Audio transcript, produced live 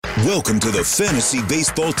Welcome to the Fantasy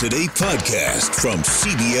Baseball Today podcast from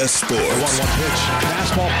CBS Sports. 1-1 pitch,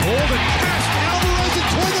 fastball pulled and passed. Alvarez and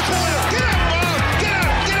toward the corner. Get out of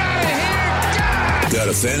here! Got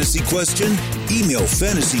a fantasy question? Email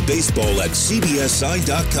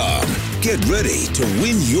fantasybaseball@cbsi.com. Get ready to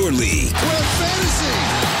win your league. Where fantasy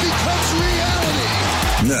becomes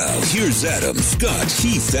reality. Now, here's Adam, Scott,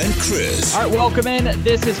 Heath, and Chris. All right, welcome in.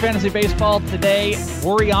 This is Fantasy Baseball Today,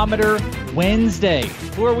 Worryometer Wednesday.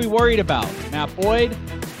 Who are we worried about? Matt Boyd?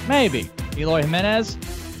 Maybe. Eloy Jimenez?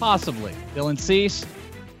 Possibly. Dylan Cease?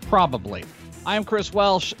 Probably. I am Chris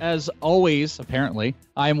Welsh, as always, apparently.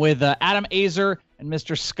 I am with Adam Azer and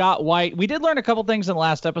Mr. Scott White. We did learn a couple things in the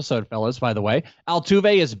last episode, fellas, by the way.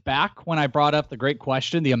 Altuve is back when I brought up the great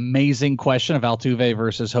question, the amazing question of Altuve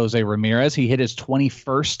versus Jose Ramirez. He hit his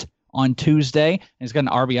 21st on Tuesday, and he's got an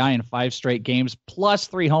RBI in 5 straight games, plus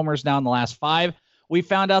 3 homers now in the last 5. We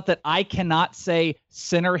found out that I cannot say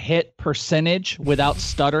center hit percentage without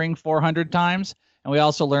stuttering 400 times. And we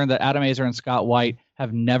also learned that Adam Azer and Scott White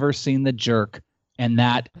have never seen The Jerk, and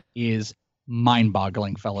that is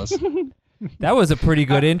mind-boggling, fellas. That was a pretty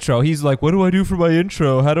good intro. He's like, what do I do for my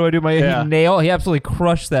intro? How do I do my He absolutely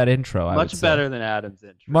crushed that intro. Much better than Adam's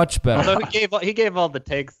intro. Much better. Although he gave all the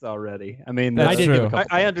takes already. I mean, That's true.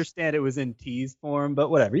 I understand it was in tease form, but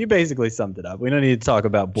whatever. You basically summed it up. We don't need to talk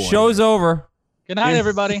about boring. Show's over. Good night,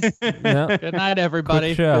 everybody. Yeah. Good night,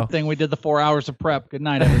 everybody. Quick show. Good thing we did the 4 hours of prep. Good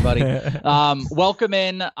night, everybody. Welcome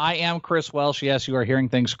in. I am Chris Welsh. Yes, you are hearing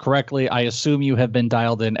things correctly. I assume you have been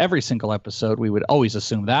dialed in every single episode. We would always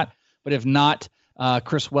assume that. But if not,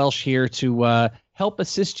 Chris Welsh here to help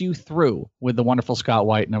assist you through with the wonderful Scott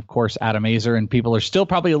White and, of course, Adam Azer. And people are still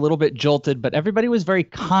probably a little bit jolted, but everybody was very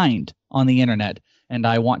kind on the internet. And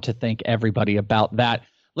I want to thank everybody about that.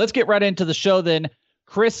 Let's get right into the show then.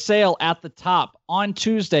 Chris Sale at the top on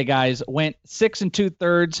Tuesday, guys, went 6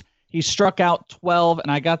 2/3. He struck out 12,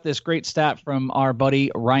 and I got this great stat from our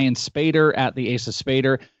buddy Ryan Spader at the Ace of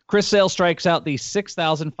Spader. Chris Sale strikes out the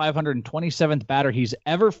 6,527th batter he's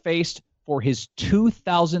ever faced for his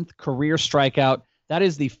 2,000th career strikeout. That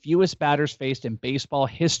is the fewest batters faced in baseball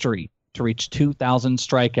history to reach 2,000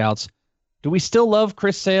 strikeouts. Do we still love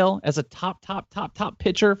Chris Sale as a top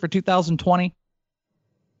pitcher for 2020?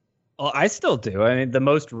 Well, I still do. I mean, the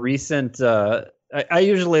most recent, I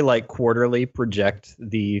usually like quarterly project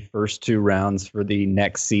the first 2 rounds for the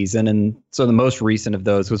next season. And so the most recent of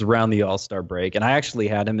those was around the All-Star break. And I actually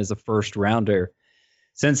had him as a first rounder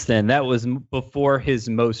since then. That was before his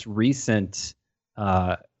most recent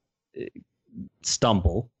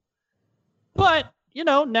stumble. But, you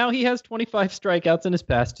know, now he has 25 strikeouts in his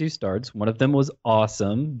past 2 starts. One of them was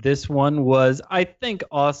awesome. This one was, I think,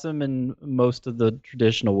 awesome in most of the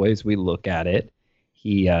traditional ways we look at it.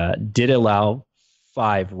 He did allow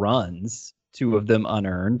 5 runs, 2 of them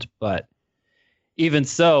unearned, but even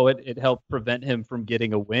so, it helped prevent him from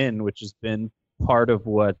getting a win, which has been part of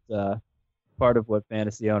what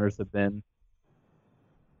fantasy owners have been.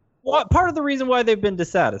 Part of the reason why they've been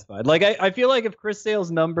dissatisfied. Like, I feel like if Chris Sale's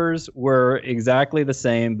numbers were exactly the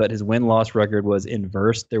same, but his win-loss record was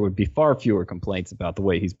inverse, there would be far fewer complaints about the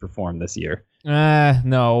way he's performed this year.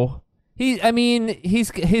 No.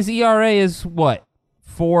 His ERA is what?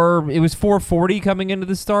 It was 4.40 coming into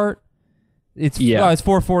the start. It's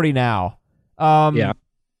 4.40 now. But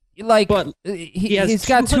he's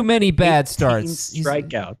got too many bad starts.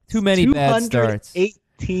 Strikeouts. Too many bad starts.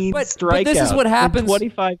 strikeouts. But this is what happens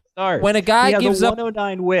 25 starts. When a guy gives up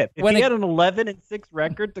 109 whip. If he had an 11-6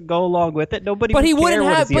 record to go along with it, nobody would care.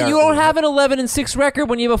 But you don't have an 11-6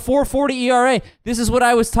 record when you have a 4.40 ERA. This is what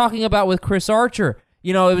I was talking about with Chris Archer.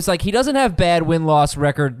 You know, it was like he doesn't have bad win-loss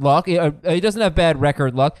record luck. He doesn't have bad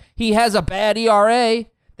record luck. He has a bad ERA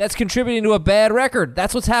that's contributing to a bad record.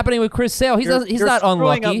 That's what's happening with Chris Sale. He's not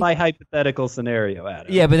unlucky. You're up my hypothetical scenario,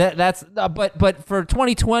 Adam. Yeah, but but for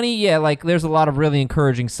 2020, yeah, like there's a lot of really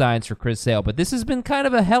encouraging signs for Chris Sale. But this has been kind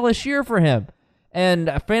of a hellish year for him,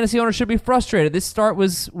 and fantasy owners should be frustrated. This start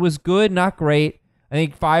was good, not great. I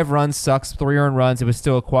think 5 runs sucks, 3 earned runs. It was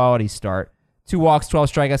still a quality start. 2 walks, 12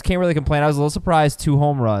 strikeouts. Can't really complain. I was a little surprised. 2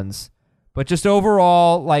 home runs, but just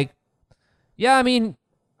overall, like, yeah, I mean,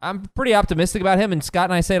 I'm pretty optimistic about him, and Scott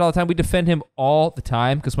and I say it all the time. We defend him all the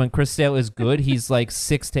time because when Chris Sale is good, he's like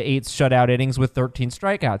 6 to 8 shutout innings with 13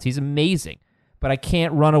 strikeouts. He's amazing, but I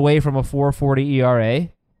can't run away from a 4.40 ERA,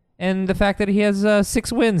 and the fact that he has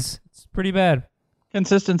 6 wins, it's pretty bad.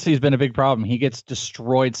 Consistency has been a big problem. He gets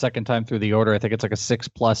destroyed second time through the order. I think it's like a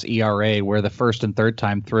 6+ ERA, where the first and third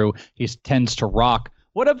time through, he tends to rock.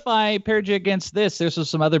 What if I paired you against this? There's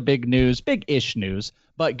some other big news, big-ish news,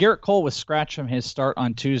 But Garrett Cole was scratched from his start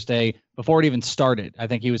on Tuesday before it even started. I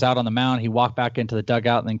think he was out on the mound. He walked back into the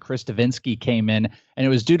dugout, and then Chris Davinsky came in, and it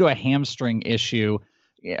was due to a hamstring issue.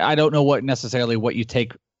 I don't know what you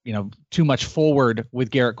take, too much forward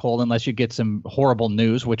with Garrett Cole unless you get some horrible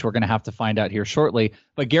news, which we're going to have to find out here shortly.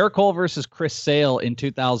 But Garrett Cole versus Chris Sale in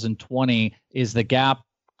 2020, is the gap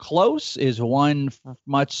close? Is one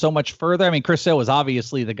so much further? I mean, Chris Sale was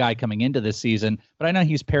obviously the guy coming into this season, but I know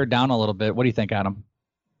he's pared down a little bit. What do you think, Adam?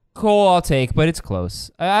 Cole I'll take, but it's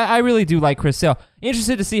close. I really do like Chris Sale.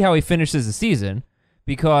 Interested to see how he finishes the season,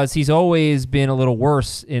 because he's always been a little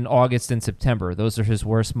worse in August and September. Those are his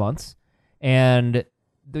worst months. And,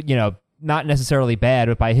 not necessarily bad,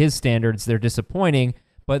 but by his standards, they're disappointing.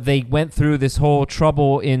 But they went through this whole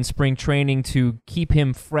trouble in spring training to keep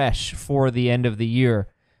him fresh for the end of the year.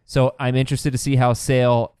 So I'm interested to see how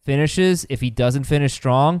Sale finishes. If he doesn't finish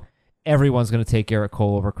strong, everyone's going to take Garrett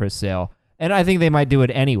Cole over Chris Sale. And I think they might do it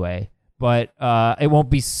anyway, but it won't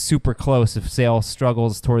be super close if Sale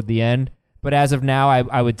struggles toward the end. But as of now,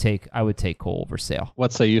 I would take Cole over Sale.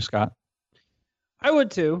 What say you, Scott? I would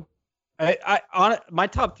too. My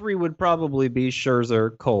top three would probably be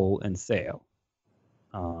Scherzer, Cole, and Sale.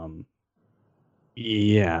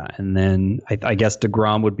 And then I guess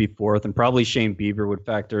DeGrom would be fourth, and probably Shane Bieber would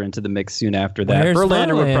factor into the mix soon after that.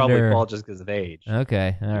 Verlander would probably fall just because of age.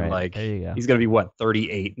 Okay, all right. There you go. He's going to be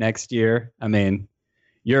 38 next year. I mean,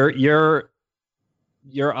 you're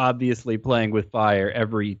obviously playing with fire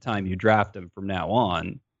every time you draft him from now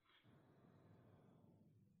on.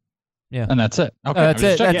 Yeah, and that's it. Okay, that's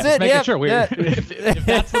it. Making sure if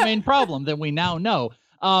that's the main problem, then we now know.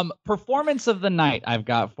 Performance of the night I've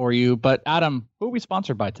got for you, but Adam, who are we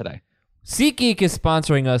sponsored by today? SeatGeek is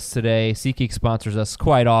sponsoring us today. SeatGeek sponsors us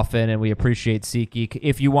quite often, and we appreciate SeatGeek.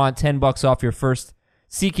 If you want $10 off your first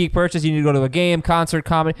SeatGeek purchase, you need to go to a game, concert,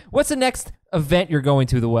 comedy. What's the next event you're going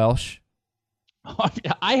to, the Welsh?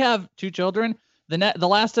 I have two children. The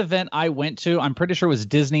last event I went to, I'm pretty sure, was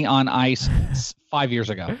Disney on Ice 5 years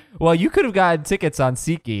ago. Well, you could have gotten tickets on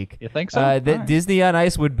SeatGeek. You think so? Right. Disney on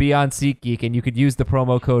Ice would be on SeatGeek, and you could use the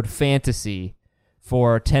promo code FANTASY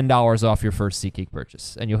for $10 off your first SeatGeek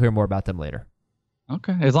purchase, and you'll hear more about them later.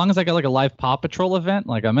 Okay, as long as I get like a live Paw Patrol event,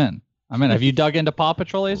 I'm in. Have you dug into Paw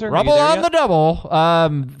Patrol, Azer? Rubble on the double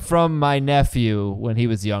from my nephew when he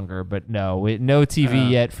was younger, but no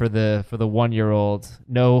TV yet for the 1-year-old.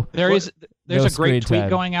 No, there's a great tweet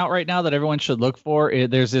going out right now that everyone should look for.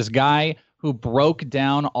 There's this guy who broke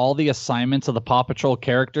down all the assignments of the Paw Patrol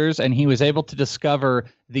characters, and he was able to discover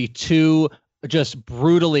the two just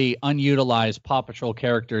brutally unutilized Paw Patrol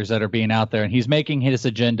characters that are being out there, and he's making his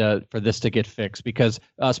agenda for this to get fixed because,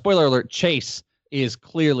 spoiler alert, Chase is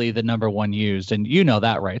clearly the number one used, and you know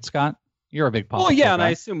that, right, Scott? You're a big Paw Patrol guy. And I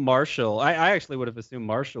assume Marshall. I actually would have assumed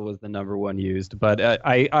Marshall was the number one used, but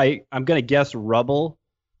I'm going to guess Rubble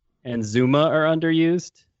and Zuma are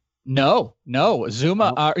underused. No,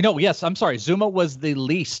 Zuma. Yes, I'm sorry. Zuma was the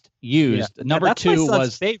least used. Yeah. Number that's two my son's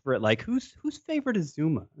was favorite. Like whose favorite is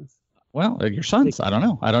Zuma? Well, your son's. I don't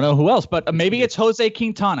know who else, but maybe it's Jose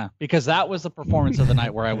Quintana because that was the performance of the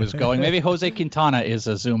night where I was going. Maybe Jose Quintana is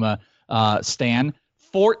a Zuma stan.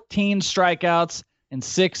 14 strikeouts in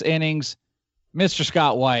 6 innings. Mr.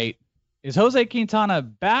 Scott White, is Jose Quintana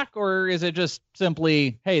back, or is it just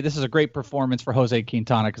simply, hey, this is a great performance for Jose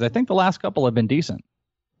Quintana? Because I think the last couple have been decent.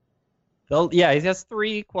 Yeah, he has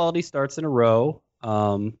 3 quality starts in a row.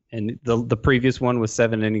 And the previous one was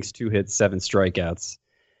 7 innings, 2 hits, 7 strikeouts.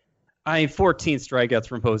 14 strikeouts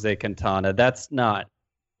from Jose Quintana. That's not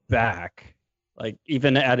back. Like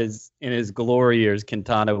even in his glory years,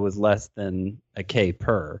 Quintana was less than a K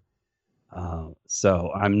per.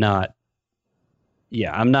 So I'm not.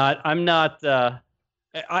 Yeah, I'm not.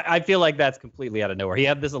 I feel like that's completely out of nowhere. He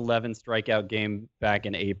had this 11 strikeout game back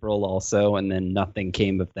in April also, and then nothing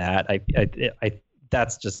came of that. I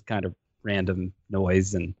that's just kind of random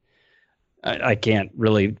noise, and I can't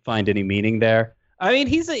really find any meaning there. I mean,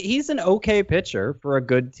 he's an okay pitcher for a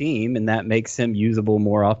good team, and that makes him usable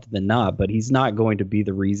more often than not. But he's not going to be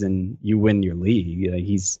the reason you win your league.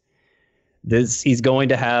 He's going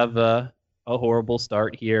to have a horrible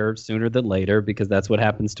start here sooner than later because that's what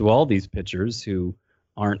happens to all these pitchers who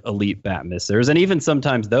aren't elite bat missers, and even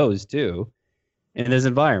sometimes those too in this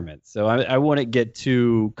environment. So I wouldn't get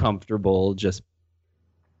too comfortable just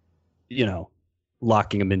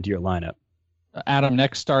locking him into your lineup. Adam,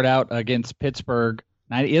 next start out against Pittsburgh.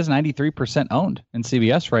 He is 93% owned in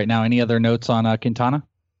CBS right now. Any other notes on Quintana?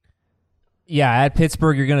 Yeah, at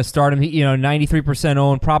Pittsburgh, you're going to start him. 93%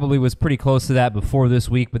 owned, probably was pretty close to that before this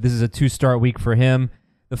week, but this is a 2-start week for him.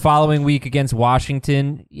 The following week against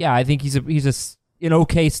Washington, yeah, I think he's an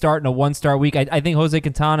okay start in a 1-start week. I think Jose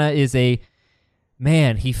Quintana is he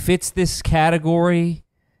fits this category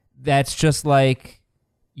that's just like,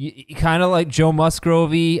 kind of like Joe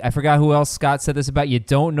Musgrove. I forgot who else Scott said this about. You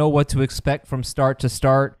don't know what to expect from start to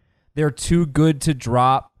start. They're too good to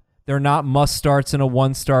drop. They're not must starts in a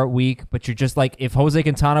 1-start week, but you're just like, if Jose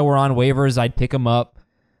Quintana were on waivers, I'd pick him up.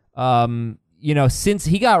 Since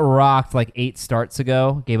he got rocked like 8 starts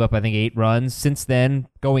ago, gave up, I think, 8 runs. Since then,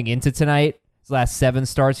 going into tonight, his last 7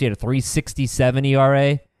 starts, he had a 3.67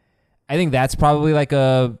 ERA. I think that's probably like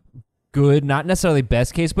a good, not necessarily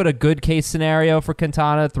best case, but a good case scenario for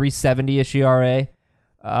Quintana, 3.70-ish ERA.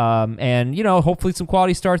 Hopefully some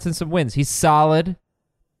quality starts and some wins. He's solid.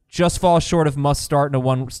 Just falls short of must start in a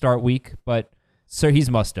 1-start week, but he's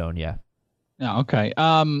must own, yeah. Oh, okay.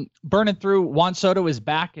 Burning through, Juan Soto is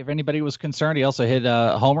back. If anybody was concerned, he also hit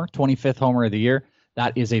a homer, 25th homer of the year.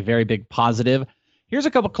 That is a very big positive. Here's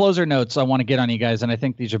a couple closer notes I want to get on you guys, and I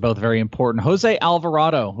think these are both very important. Jose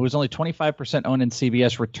Alvarado, who is only 25% owned in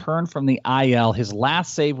CBS, returned from the IL. His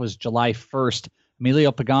last save was July 1st.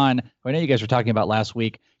 Emilio Pagan, who I know you guys were talking about last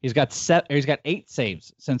week, he's got 8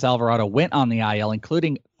 saves since Alvarado went on the IL,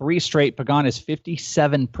 including 3 straight. Pagan is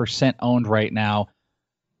 57% owned right now.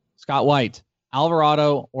 Scott White,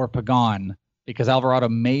 Alvarado or Pagan, because Alvarado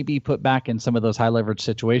may be put back in some of those high leverage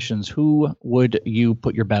situations. Who would you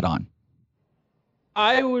put your bet on?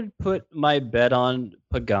 I would put my bet on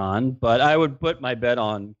Pagan, but I would put my bet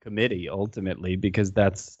on committee ultimately, because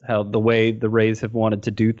that's how the way the Rays have wanted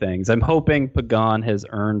to do things. I'm hoping Pagan has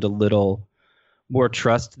earned a little more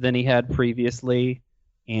trust than he had previously,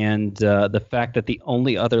 and the fact that the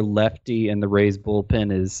only other lefty in the Rays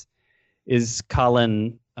bullpen is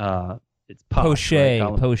Colin. It's Poche, right?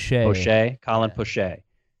 Colin Poche.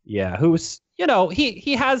 Yeah, who's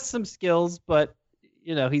he has some skills, but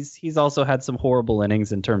he's also had some horrible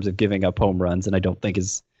innings in terms of giving up home runs, and I don't think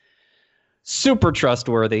is super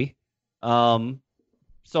trustworthy. So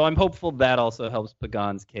I'm hopeful that also helps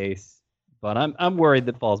Pagan's case, but I'm worried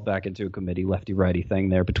that falls back into a committee lefty righty thing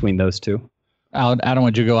there between those two. Adam,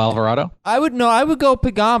 would you go Alvarado? I would go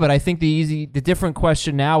Pagan, but I think the different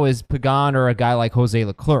question now is Pagan or a guy like Jose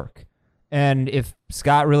Leclerc. And if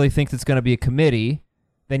Scott really thinks it's going to be a committee,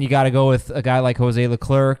 then you got to go with a guy like Jose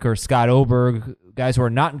Leclerc or Scott Oberg, guys who are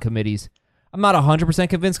not in committees. I'm not 100%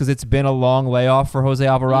 convinced because it's been a long layoff for Jose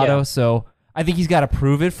Alvarado, so I think he's got to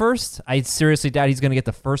prove it first. I seriously doubt he's going to get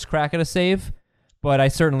the first crack at a save, but I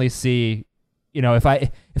certainly see, if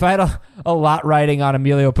I had a lot riding on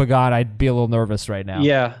Emilio Pagan, I'd be a little nervous right now.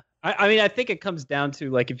 Yeah. I think it comes down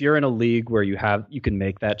to, like, if you're in a league where you can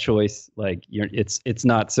make that choice, like it's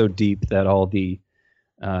not so deep that all the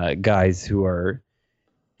guys who are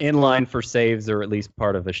in line for saves or at least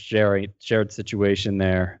part of a shared situation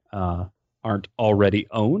there aren't already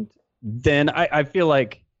owned. Then I feel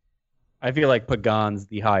like Pagan's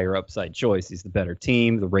the higher upside choice. He's the better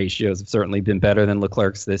team. The ratios have certainly been better than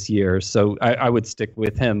Leclerc's this year, so I would stick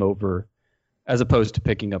with him over, as opposed to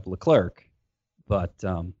picking up Leclerc. But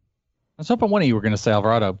I was hoping one of you were going to say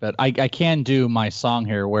Alvarado, but I can do my song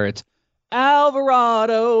here where it's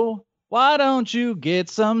Alvarado, why don't you get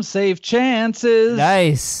some save chances?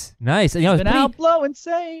 Nice. Been out blowing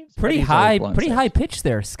saves. Pretty high pitch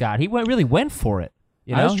there, Scott. He really went for it.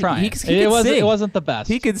 I was trying. It wasn't the best.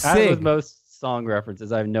 He could as sing. with most song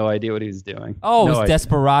references, I have no idea what he was doing. Oh, no it was idea.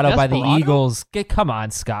 Desperado by the Eagles. Come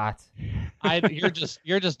on, Scott. You're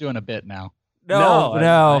just doing a bit now.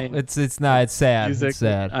 No, it's not. It's sad. Music, it's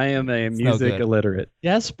sad. I am a music illiterate.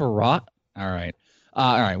 Desperado. All right.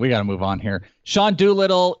 We got to move on here. Sean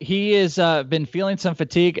Doolittle, he has been feeling some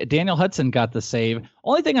fatigue. Daniel Hudson got the save.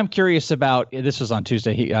 Only thing I'm curious about, this was on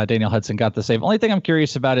Tuesday, Daniel Hudson got the save. Only thing I'm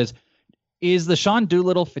curious about is the Sean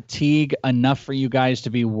Doolittle fatigue enough for you guys to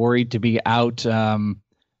be worried to be out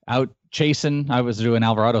chasing? I was doing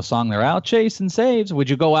Alvarado song. They're out chasing saves. Would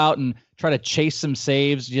you go out and try to chase some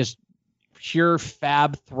saves, just pure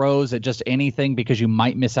fab throws at just anything because you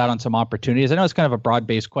might miss out on some opportunities? I know it's kind of a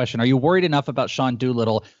broad-based question. Are you worried enough about Sean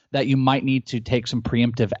Doolittle that you might need to take some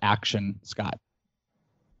preemptive action, Scott?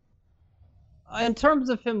 In terms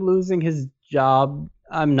of him losing his job,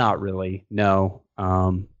 I'm not really. No.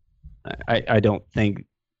 I don't think,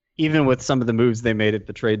 even with some of the moves they made at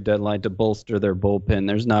the trade deadline to bolster their bullpen,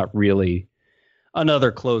 there's not really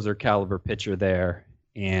another closer caliber pitcher there.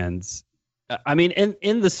 And I mean,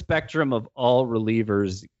 in the spectrum of all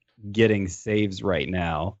relievers getting saves right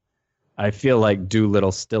now, I feel like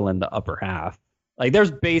Doolittle's still in the upper half. Like,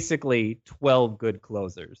 there's basically 12 good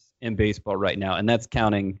closers in baseball right now, and that's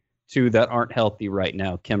counting 2 that aren't healthy right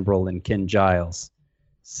now, Kimbrel and Ken Giles.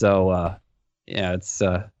 So, it's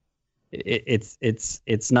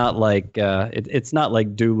it's not like it's not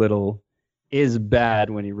like Doolittle is bad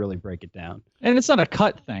when you really break it down. And it's not a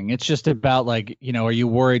cut thing. It's just about like, are you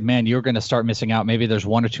worried, man, you're going to start missing out. Maybe there's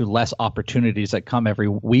one or two less opportunities that come every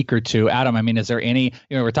week or two. Adam, I mean, is there any,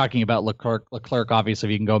 we're talking about Leclerc, obviously,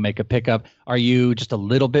 if you can go make a pickup. Are you just a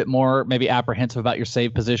little bit more maybe apprehensive about your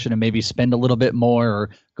save position and maybe spend a little bit more or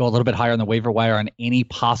go a little bit higher on the waiver wire on any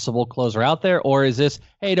possible closer out there? Or is this,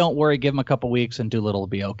 hey, don't worry, give him a couple weeks and Doolittle will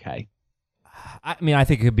be okay? I mean, I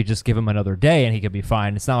think it could be just give him another day and he could be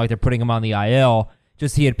fine. It's not like they're putting him on the IL.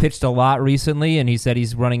 Just he had pitched a lot recently and he said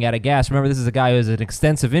he's running out of gas. Remember, this is a guy who has an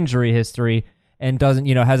extensive injury history and doesn't,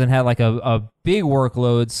 hasn't had like a big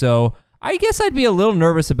workload. So I guess I'd be a little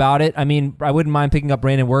nervous about it. I mean, I wouldn't mind picking up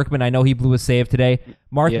Brandon Workman. I know he blew a save today.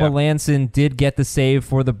 Mark Melancon did get the save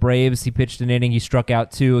for the Braves. He pitched an inning. He struck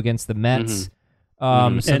out 2 against the Mets. So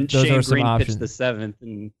and those Shane are some Green options. pitched the 7th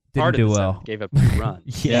and Didn't do well. Gave up 2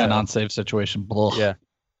 runs. Yeah, non-save situation. Blah. Yeah.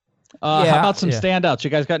 How about some standouts? You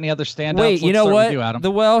guys got any other standouts? Wait, you know what? You, Adam.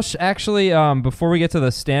 The Welsh, actually, before we get to the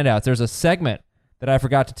standouts, there's a segment that I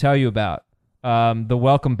forgot to tell you about. The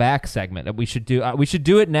Welcome Back segment that we should do. We should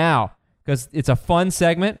do it now because it's a fun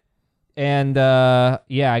segment. And, I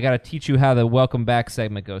got to teach you how the Welcome Back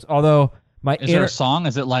segment goes. Although, Is there a song?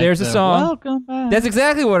 Is it like there's a song. Welcome Back? That's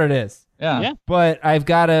exactly what it is. Yeah. But I've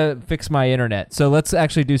got to fix my internet. So let's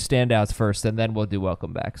actually do standouts first, and then we'll do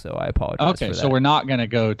Welcome Back. So I apologize Okay, for that. so we're not going to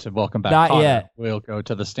go to Welcome Back. Not Connor. yet. We'll go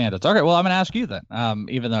to the standouts. Okay, well, I'm going to ask you then,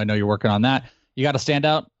 even though I know you're working on that. You got a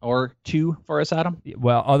standout or two for us, Adam?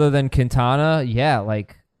 Well, other than Quintana,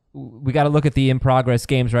 we got to look at the in-progress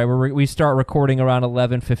games, right? We start recording around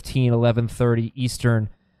 11:15, 11:30 Eastern,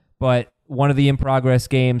 but one of the in-progress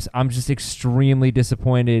games, I'm just extremely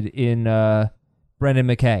disappointed in Brendan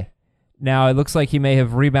McKay. Now, it looks like he may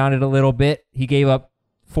have rebounded a little bit. He gave up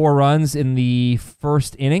 4 runs in the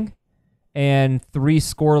first inning and 3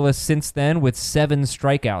 scoreless since then with 7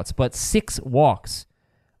 strikeouts, but 6 walks.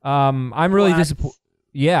 I'm really disappointed.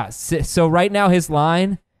 Yeah, so right now his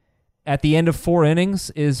line at the end of 4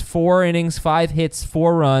 innings is 4 innings, 5 hits,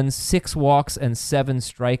 4 runs, 6 walks, and 7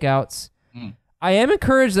 strikeouts. I am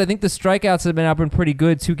encouraged. I think the strikeouts have been pretty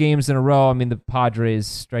good 2 games in a row. I mean, the Padres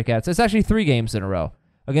strikeouts. It's actually 3 games in a row.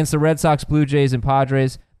 Against the Red Sox, Blue Jays, and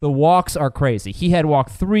Padres, the walks are crazy. He had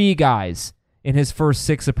walked 3 guys in his first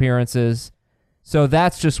 6 appearances, so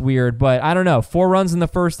that's just weird. But I don't know, 4 runs in the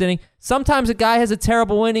first inning. Sometimes a guy has a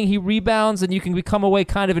terrible inning, he rebounds, and you can come away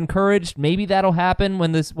kind of encouraged. Maybe that'll happen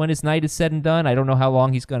when his night is said and done. I don't know how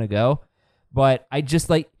long he's going to go, but I just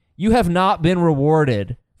you have not been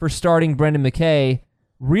rewarded for starting Brendan McKay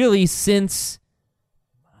really since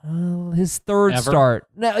his third start.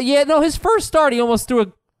 His first start, he almost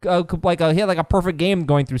threw he had a perfect game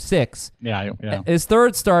going through 6. Yeah. His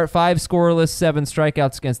third start, 5 scoreless, 7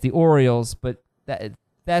 strikeouts against the Orioles, but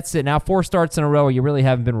that's it. Now 4 starts in a row where you really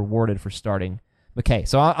haven't been rewarded for starting McKay.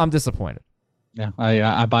 So I'm disappointed. Yeah,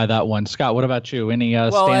 I buy that one. Scott, what about you? Any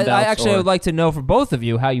standouts? I actually would like to know for both of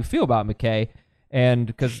you how you feel about McKay, and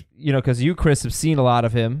because you, Chris, have seen a lot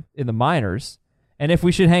of him in the minors, and if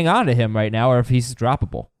we should hang on to him right now or if he's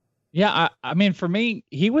droppable. Yeah, I mean, for me,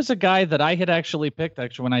 he was a guy that I had actually picked.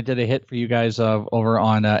 Actually, when I did a hit for you guys over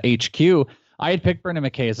on HQ, I had picked Brendan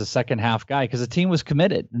McKay as a second half guy because the team was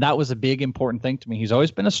committed. And that was a big, important thing to me. He's always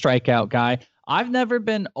been a strikeout guy. I've never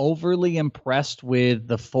been overly impressed with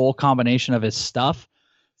the full combination of his stuff.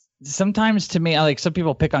 Sometimes to me, like some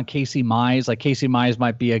people pick on Casey Mize. Like Casey Mize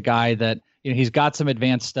might be a guy that, he's got some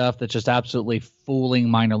advanced stuff that's just absolutely fooling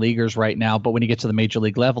minor leaguers right now. But when he gets to the major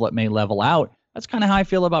league level, it may level out. That's kind of how I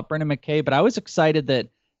feel about Brendan McKay, but I was excited that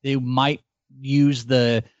they might use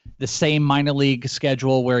the same minor league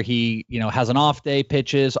schedule where he, has an off day,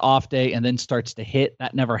 pitches, off day, and then starts to hit.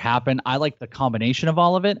 That never happened. I like the combination of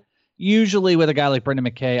all of it. Usually with a guy like Brendan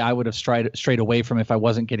McKay, I would have strayed away from if I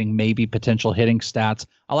wasn't getting maybe potential hitting stats.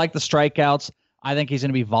 I like the strikeouts. I think he's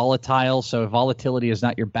going to be volatile, so if volatility is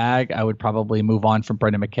not your bag, I would probably move on from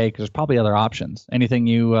Brendan McKay because there's probably other options. Anything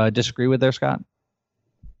you disagree with there, Scott?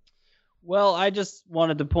 Well, I just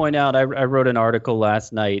wanted to point out, I wrote an article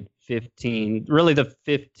last night, the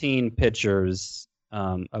 15 pitchers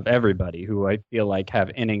of everybody who I feel like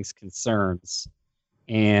have innings concerns.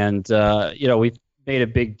 And, we've made a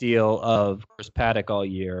big deal of Chris Paddack all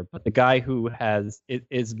year, but the guy who has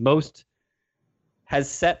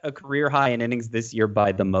set a career high in innings this year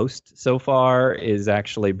by the most so far is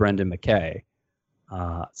actually Brendan McKay.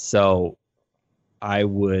 So I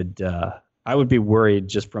would be worried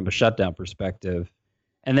just from a shutdown perspective.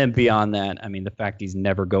 And then beyond that, I mean, the fact he's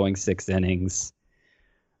never going 6 innings,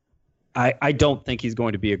 I don't think he's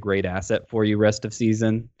going to be a great asset for you rest of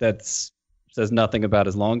season. That's says nothing about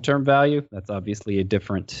his long-term value. That's obviously a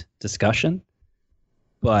different discussion,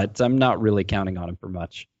 but I'm not really counting on him for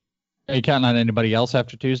much. Are you counting on anybody else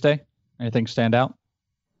after Tuesday? Anything stand out?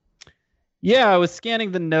 Yeah, I was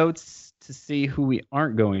scanning the notes to see who we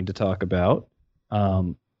aren't going to talk about.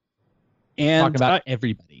 And Talk about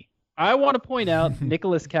everybody. I want to point out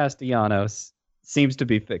Nicholas Castellanos seems to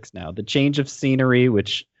be fixed now. The change of scenery,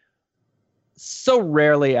 which so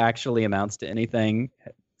rarely actually amounts to anything,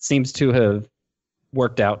 seems to have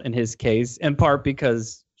worked out in his case, in part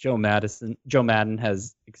because Joe Madden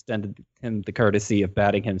has extended him the courtesy of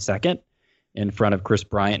batting him second in front of Chris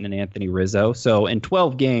Bryant and Anthony Rizzo. So in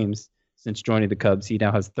 12 games since joining the Cubs, he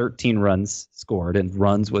now has 13 runs scored, and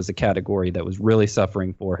runs was a category that was really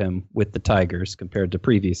suffering for him with the Tigers compared to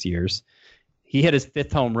previous years. He hit his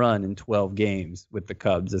 5th home run in 12 games with the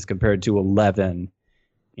Cubs as compared to 11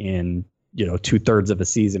 in 2/3 of a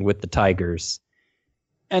season with the Tigers.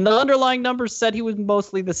 And the underlying numbers said he was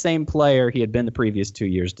mostly the same player he had been the previous 2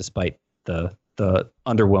 years, despite the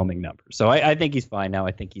underwhelming numbers. So I think he's fine now.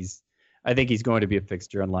 I think he's going to be a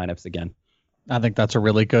fixture in lineups again. I think that's a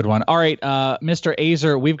really good one. All right, Mr.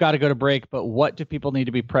 Azer, we've got to go to break, but what do people need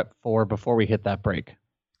to be prepped for before we hit that break?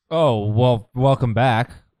 Oh, well, welcome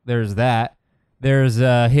back. There's that. There's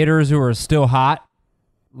hitters who are still hot.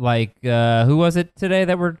 Like, who was it today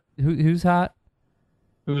that were who's hot?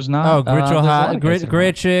 Who's not? Oh,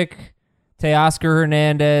 Grichuk, Teoscar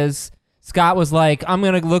Hernandez. Scott was like, I'm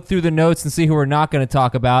going to look through the notes and see who we're not going to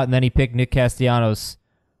talk about, and then he picked Nick Castellanos,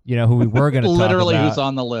 who we were going to talk about. Literally who's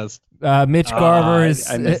on the list. Mitch Garver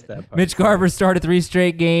I missed that part. Mitch Garver started 3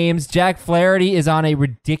 straight games. Jack Flaherty is on a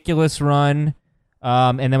ridiculous run.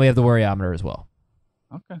 And then we have the worryometer as well.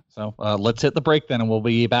 Okay, so let's hit the break then, and we'll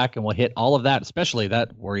be back, and we'll hit all of that, especially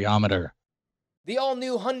that worryometer. The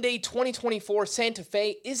all-new Hyundai 2024 Santa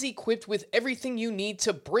Fe is equipped with everything you need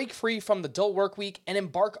to break free from the dull work week and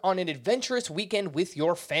embark on an adventurous weekend with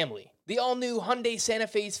your family. The all-new Hyundai Santa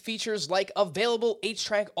Fe's features like available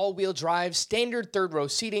H-Track all-wheel drive, standard third-row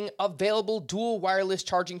seating, available dual wireless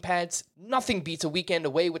charging pads. Nothing beats a weekend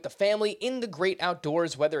away with the family in the great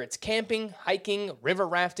outdoors, whether it's camping, hiking, river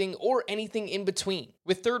rafting, or anything in between.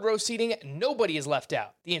 With third-row seating, nobody is left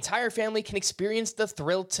out. The entire family can experience the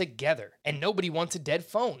thrill together, and nobody wants a dead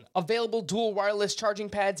phone. Available dual wireless charging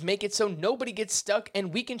pads make it so nobody gets stuck,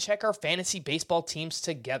 and we can check our fantasy baseball teams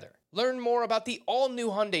together. Learn more about the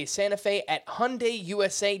all-new Hyundai Santa Fe at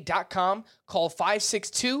HyundaiUSA.com. Call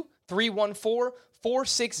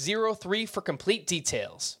 562-314-4603 for complete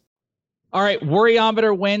details. All right,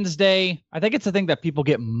 Worryometer Wednesday. I think it's the thing that people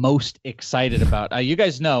get most excited about. You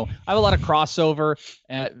guys know I have a lot of crossover.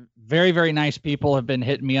 Very, very nice people have been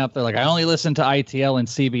hitting me up. They're like, I only listen to ITL and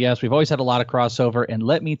CBS. We've always had a lot of crossover. And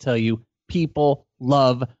let me tell you, people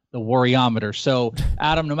love the Worryometer. So,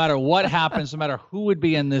 Adam, no matter what happens, no matter who would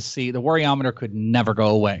be in this seat, the Worryometer could never go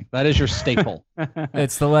away. That is your staple.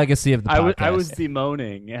 It's the legacy of the podcast. I was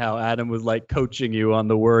bemoaning how Adam was like coaching you on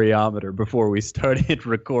the Worryometer before we started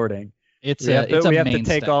recording. We have to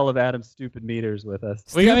take all of Adam's stupid meters with us.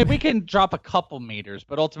 We can drop a couple meters,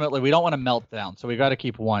 but ultimately we don't want to melt down, so we got to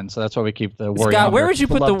keep one. So that's why we keep the Worryometer. Scott, where would you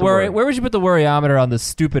put the Worryometer on the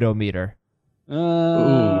stupidometer?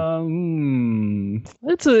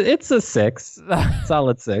 It's a 6,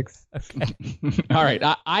 solid 6. All right,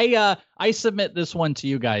 I submit this one to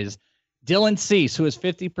you guys. Dylan Cease, who is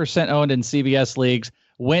 50% owned in CBS leagues,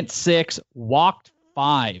 went 6, walked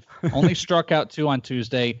 5, only struck out 2 on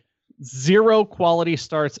Tuesday. 0 quality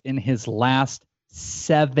starts in his last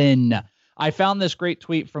 7. I found this great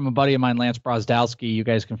tweet from a buddy of mine, Lance Brozdowski. You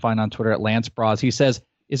guys can find on Twitter at Lance Bros. He says,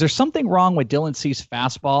 "Is there something wrong with Dylan Cease's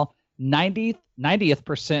fastball? 90th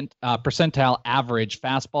percentile average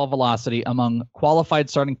fastball velocity among qualified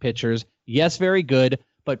starting pitchers. Yes, very good,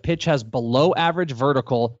 but pitch has below average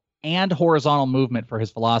vertical and horizontal movement for his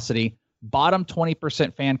velocity. Bottom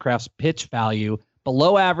 20% Fangraphs pitch value,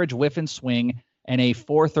 below average whiff and swing, and a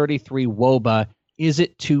 433 WOBA. Is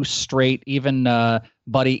it too straight?" Even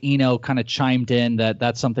buddy Eno kind of chimed in that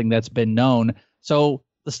that's something that's been known. So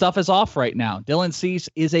the stuff is off right now. Dylan Cease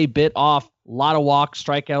is a bit off. A lot of walks,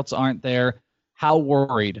 strikeouts aren't there. How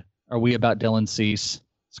worried are we about Dylan Cease,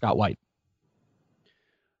 Scott White?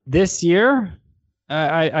 This year,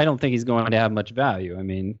 I don't think he's going to have much value. I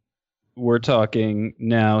mean, we're talking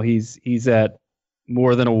now he's at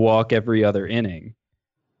more than a walk every other inning.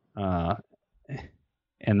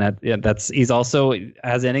 And that's he's also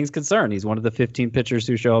has innings concern. He's one of the 15 pitchers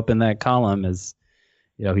who show up in that column. As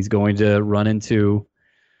he's going to run into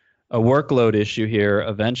a workload issue here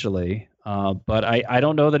eventually. But I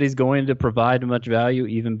don't know that he's going to provide much value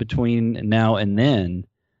even between now and then.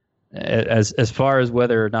 as far as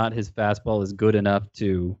whether or not his fastball is good enough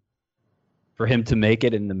for him to make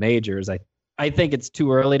it in the majors, I think it's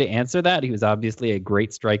too early to answer that. He was obviously a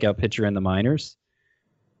great strikeout pitcher in the minors,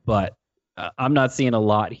 but I'm not seeing a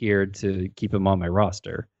lot here to keep him on my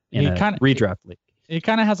roster in a redraft league. He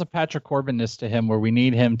kind of has a Patrick Corbin-ness to him where we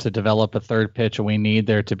need him to develop a third pitch and we need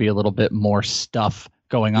there to be a little bit more stuff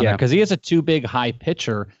going on there because he is a too big high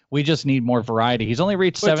pitcher. We just need more variety. He's only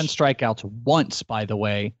reached 7 strikeouts once, by the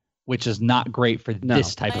way, which is not great for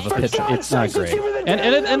this type of a pitcher. It's not great.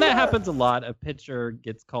 And that happens a lot. A pitcher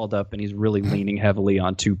gets called up and he's really leaning heavily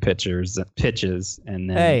on 2 pitches and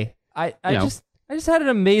then I just had an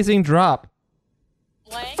amazing drop.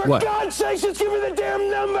 For God's sakes, just give me the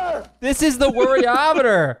damn number. This is the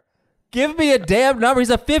worryometer. Give me a damn number. He's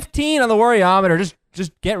a 15 on the worryometer.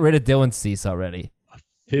 Just get rid of Dylan Cease already.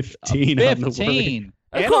 15 on the worryometer.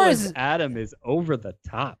 Of course, Adam is over the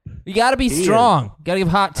top. You got to be strong. Got to give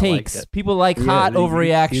hot takes. Like People like hot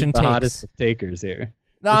overreaction he's the takes. Hottest of takers here.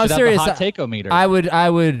 No, I'm serious. Hot take-o-meter. I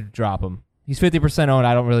would drop him. He's 50% owned.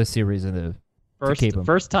 I don't really see a reason to keep him.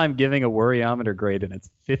 First time giving a worryometer grade, and it's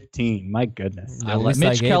 15. My goodness.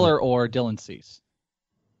 Mitch Keller or Dylan Cease?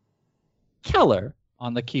 Keller.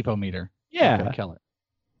 On the Keepometer. Yeah. Okay, Keller.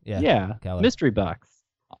 Yeah. Keller. Mystery box.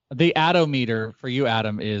 The Atometer for you,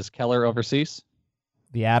 Adam, is Keller over Cease?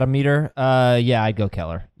 The Atometer? Yeah, I'd go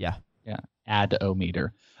Keller. Yeah.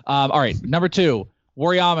 Adometer. All right, number 2,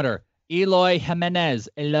 worryometer. Eloy Jimenez,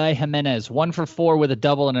 1 for 4 with a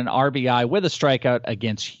double and an RBI with a strikeout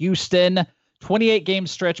against Houston. 28-game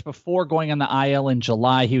stretch before going on the IL in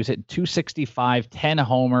July. He was hitting 265, 10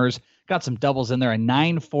 homers, got some doubles in there, a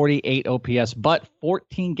 948 OPS, but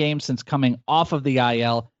 14 games since coming off of the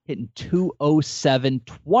IL, hitting 207,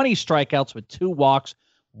 20 strikeouts with 2 walks,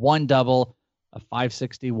 1 double, a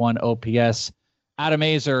 561 OPS. Adam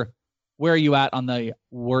Azer, where are you at on the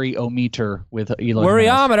worryometer with Eloy?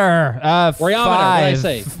 Worryometer. Worryometer, 5. what did I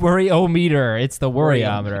say? Worryometer. It's the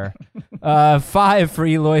worryometer. 5 for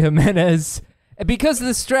Eloy Jimenez. Because of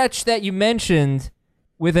the stretch that you mentioned,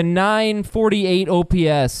 with a 948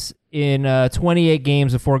 OPS in 28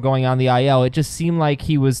 games before going on the IL, it just seemed like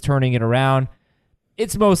he was turning it around.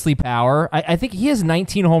 It's mostly power. I think he has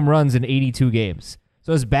 19 home runs in 82 games.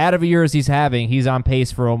 So as bad of a year as he's having, he's on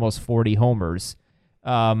pace for almost 40 homers.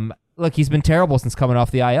 Look, he's been terrible since coming off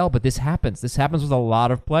the IL, but this happens. This happens with a lot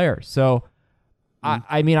of players. So,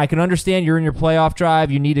 I mean, I can understand you're in your playoff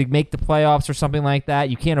drive. You need to make the playoffs or something like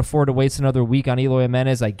that. You can't afford to waste another week on Eloy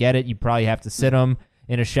Jimenez. I get it. You probably have to sit him.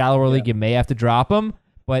 In a shallower league, you may have to drop him.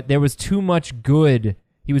 But there was too much good.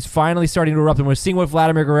 He was finally starting to erupt, and we're seeing what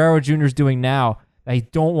Vladimir Guerrero Jr. is doing now. I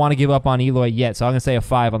don't want to give up on Eloy yet, so I'm going to say a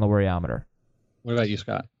 5 on the worryometer. What about you,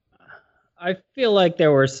 Scott? I feel like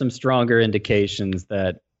there were some stronger indications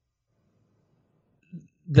that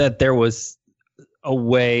there was a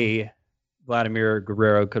way Vladimir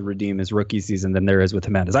Guerrero could redeem his rookie season than there is with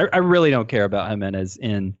Jimenez. I really don't care about Jimenez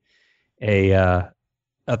in a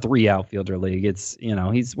 3 outfielder league. It's,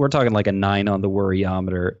 we're talking like a 9 on the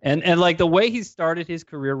worryometer. And like the way he started his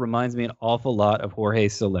career reminds me an awful lot of Jorge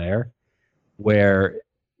Soler, where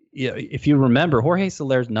if you remember, Jorge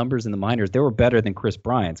Soler's numbers in the minors, they were better than Chris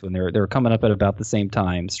Bryant's when they were coming up at about the same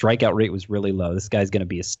time. Strikeout rate was really low. This guy's going to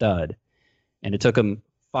be a stud. And it took him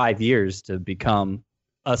 5 years to become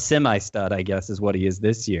a semi-stud, I guess, is what he is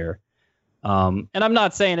this year. And I'm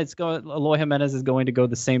not saying Eloy Jimenez is going to go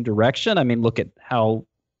the same direction. I mean, look at how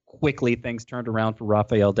quickly things turned around for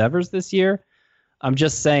Rafael Devers this year. I'm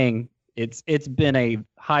just saying it's been a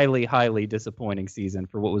highly, highly disappointing season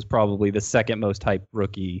for what was probably the second most hyped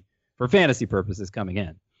rookie for fantasy purposes coming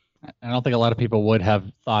in. I don't think a lot of people would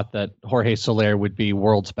have thought that Jorge Soler would be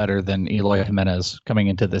worlds better than Eloy Jimenez coming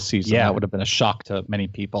into this season. Yeah. That would have been a shock to many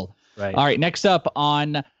people. Right. All right, next up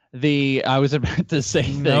on I was about to say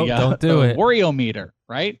don't do it. Worryometer,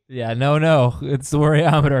 right? Yeah, no. It's the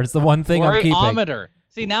worryometer. It's the one thing I'm keeping. Worryometer.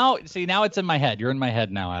 See now it's in my head. You're in my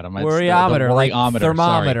head now, Adam. It's worryometer, like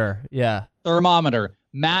thermometer. Sorry. Yeah. Thermometer.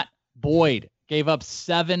 Matt Boyd gave up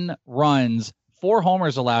 7 runs, 4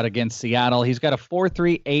 homers allowed against Seattle. He's got a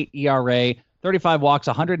 4.38 ERA, 35 walks,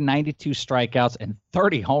 192 strikeouts, and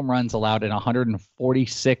 30 home runs allowed in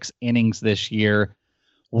 146 innings this year.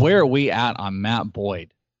 Where are we at on Matt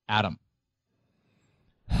Boyd, Adam?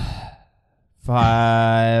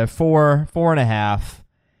 5, 4, 4.5.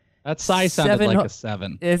 That sigh sounded like a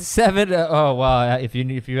 7. It's 7. Oh well, if you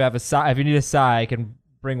need a sigh, I can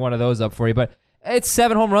bring one of those up for you. But it's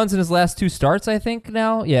 7 home runs in his last 2 starts, I think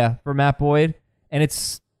now. Yeah, for Matt Boyd, and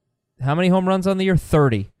it's how many home runs on the year?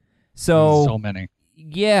 30. So many.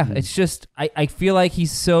 Yeah, it's just I feel like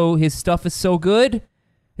his stuff is so good.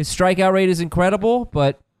 His strikeout rate is incredible,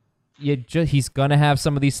 but he's gonna have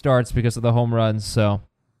some of these starts because of the home runs. So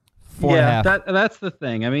 4.5. That's the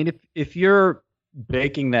thing. I mean, if you're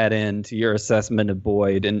baking that into your assessment of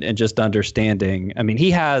Boyd and just understanding, I mean,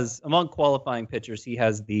 he has, among qualifying pitchers, he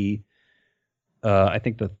has the I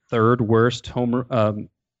think the third worst ground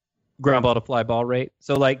ball to fly ball rate.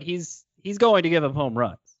 So like he's going to give up home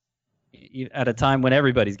runs at a time when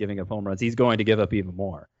everybody's giving up home runs. He's going to give up even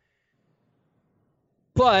more.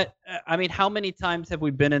 But I mean, how many times have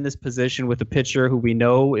we been in this position with a pitcher who we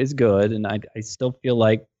know is good? And I still feel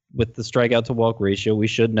like with the strikeout to walk ratio, we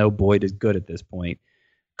should know Boyd is good at this point.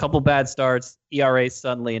 Couple bad starts, ERA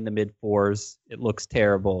suddenly in the mid 4s. It looks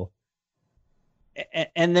terrible.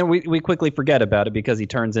 And then we quickly forget about it because he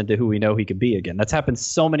turns into who we know he could be again. That's happened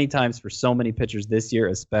so many times for so many pitchers this year,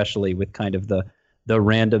 especially with kind of the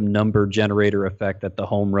random number generator effect that the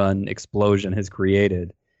home run explosion has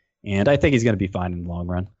created. And I think he's going to be fine in the long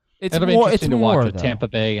run. It'll be interesting to watch with Tampa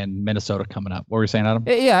Bay and Minnesota coming up. What were you saying, Adam?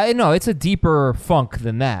 Yeah, no, it's a deeper funk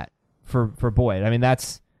than that for Boyd. I mean,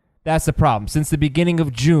 that's the problem. Since the beginning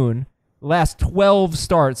of June, last 12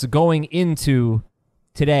 starts going into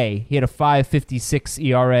today, he had a 5.56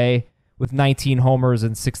 ERA with 19 homers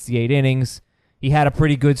and 68 innings. He had a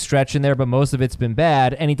pretty good stretch in there, but most of it's been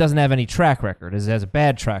bad, and he doesn't have any track record. He has a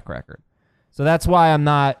bad track record. So that's why I'm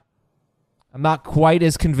not quite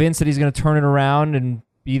as convinced that he's going to turn it around and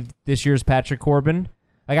be this year's Patrick Corbin.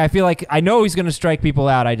 Like, I feel like I know he's going to strike people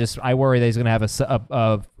out. I worry that he's going to have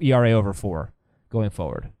a ERA over 4 going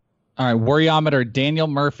forward. All right, worryometer, Daniel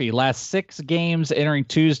Murphy. Last 6 games entering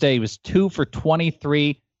Tuesday, he was 2 for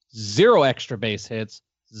 23, 0 extra base hits,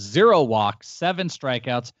 0 walks, 7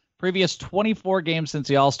 strikeouts. Previous 24 games since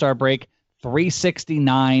the All-Star break,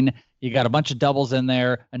 369. You got a bunch of doubles in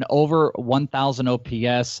there, an over 1,000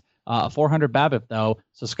 OPS, 400 BABIP, though.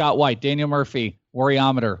 So Scott White, Daniel Murphy,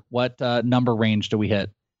 worryometer, what number range do we hit?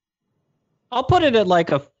 I'll put it at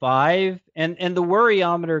like a 5, and the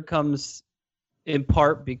worryometer comes in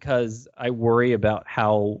part because I worry about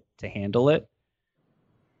how to handle it.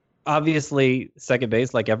 Obviously, second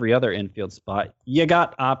base, like every other infield spot, you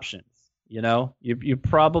got options. You know, you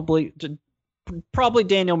probably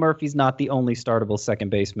Daniel Murphy's not the only startable second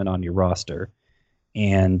baseman on your roster,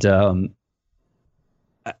 and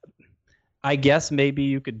I guess maybe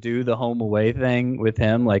you could do the home away thing with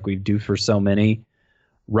him, like we do for so many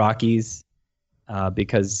Rockies,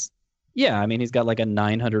 because. Yeah, I mean, he's got like a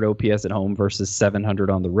 900 OPS at home versus 700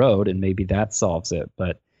 on the road, and maybe that solves it.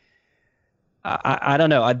 But I don't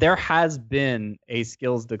know. There has been a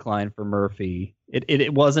skills decline for Murphy.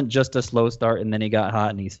 It wasn't just a slow start and then he got hot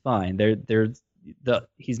and he's fine.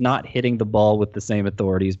 He's not hitting the ball with the same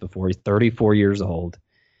authorities before. He's 34 years old.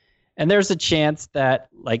 And there's a chance that,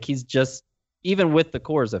 like, he's just, even with the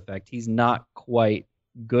Coors effect, he's not quite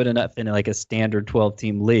good enough in like a standard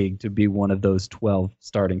 12-team league to be one of those 12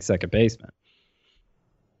 starting second basemen.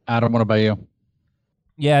 Adam, what about you?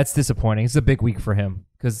 Yeah, it's disappointing. It's a big week for him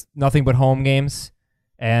because nothing but home games,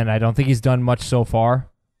 and I don't think he's done much so far.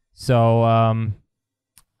 So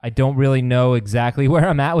I don't really know exactly where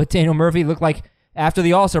I'm at with Daniel Murphy. Looked like after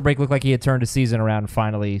the All-Star break, looked like he had turned the season around and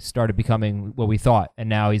finally started becoming what we thought. And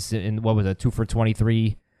now he's in, 2 for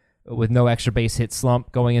 23 with no extra base hit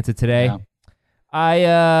slump going into today. Yeah.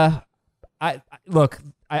 I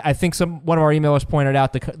think one of our emailers pointed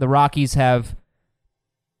out the Rockies have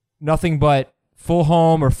nothing but full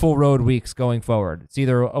home or full road weeks going forward. It's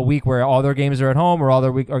either a week where all their games are at home or all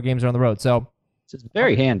their games are on the road. So it's just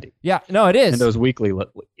very handy. Yeah, no, it is. In those weekly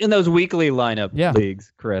lineup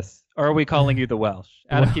leagues, Chris. Or are we calling you the Welsh?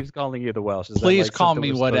 Adam keeps calling you the Welsh. Please call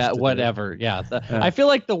me whatever. Yeah. I feel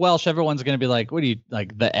like the Welsh, everyone's going to be like, what are you,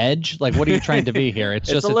 like the edge? Like, what are you trying to be here? It's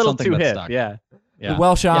just a little something too that's hip. stuck. Yeah. The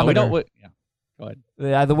Welshometer. Go ahead.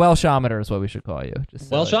 Yeah, the Welshometer is what we should call you.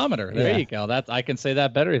 Welshometer. There you go. I can say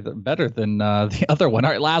that better than the other one.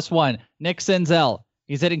 All right, last one. Nick Senzel.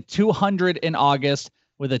 He's hitting 200 in August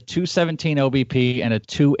with a 217 OBP and a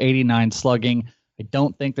 289 slugging. I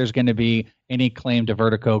don't think there's going to be any claim to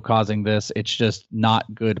vertigo causing this. It's just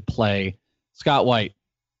not good play. Scott White,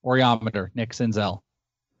 worryometer, Nick Senzel.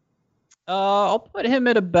 I'll put him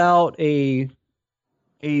at about a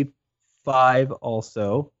 5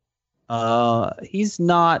 also. He's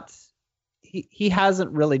not. He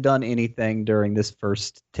hasn't really done anything during this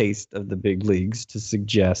first taste of the big leagues to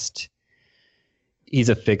suggest he's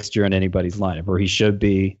a fixture in anybody's lineup, or he should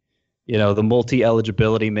be. You know, the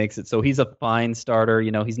multi-eligibility makes it so he's a fine starter.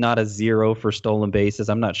 You know, he's not a 0 for stolen bases.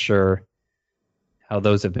 I'm not sure how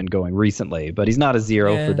those have been going recently, but he's not a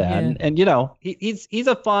 0 for that. Yeah. And you know, he's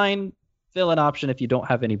a fine fill-in option if you don't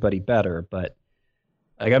have anybody better. But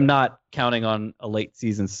like, I'm not counting on a late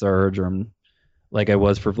season surge, or like I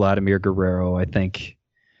was for Vladimir Guerrero. I think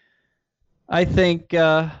he's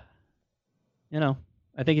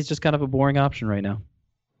just kind of a boring option right now.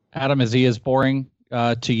 Adam, is he as boring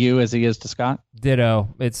to you as he is to Scott?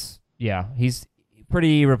 Ditto. He's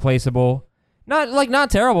pretty replaceable.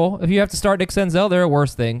 Not terrible. If you have to start Nick Senzel, there are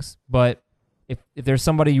worse things. But if there's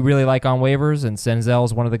somebody you really like on waivers and Senzel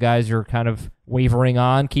is one of the guys you're kind of wavering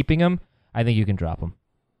on, keeping him, I think you can drop him.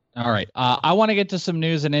 All right. I want to get to some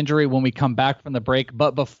news and injury when we come back from the break.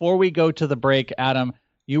 But before we go to the break, Adam,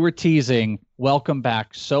 you were teasing welcome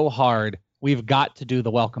back so hard. We've got to do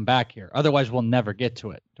the welcome back here. Otherwise, we'll never get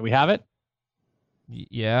to it. Do we have it?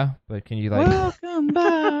 Yeah, but can you welcome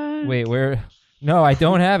back? Wait, where? No, I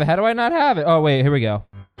don't have it. How do I not have it? Oh, wait, here we go.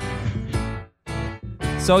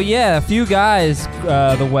 So, yeah, a few guys,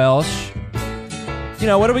 the Welsh. You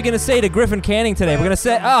know, what are we going to say to Griffin Canning today? We're going to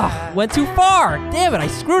say, went too far. Damn it, I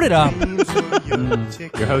screwed it up.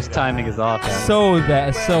 Your host timing is off. Adam. So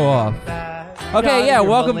bad, so off. Okay, yeah,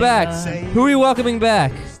 welcome back. Who are you welcoming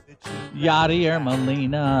back? Yadier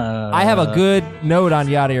Molina. I have a good note on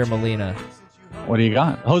Yadier Molina. What do you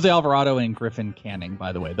got? Jose Alvarado and Griffin Canning,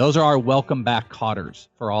 by the way. Those are our welcome back Cotters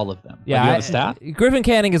for all of them. Yeah, do you have a stat? Griffin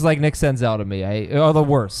Canning is like Nick Senzel to me, or the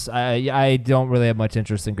worst. I don't really have much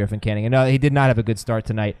interest in Griffin Canning. And no, he did not have a good start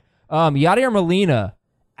tonight. Yadier Molina,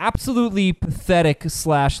 absolutely pathetic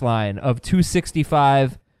slash line of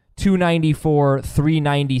 265, 294,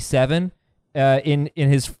 397 in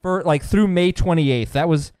his first, through May 28th. That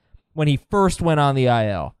was when he first went on the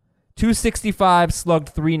IL. 265, slugged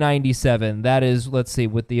 397. That is, let's see,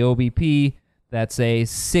 with the OBP, that's a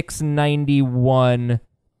 691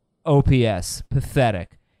 OPS.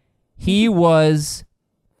 Pathetic. He was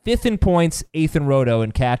 5th in points, 8th in roto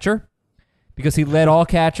in catcher because he led all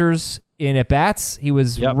catchers in at-bats. He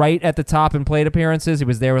was right at the top in plate appearances. He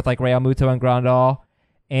was there with Real Muto and Grandal,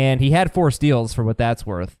 and he had 4 steals for what that's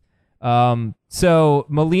worth. So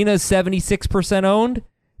Molina's 76% owned.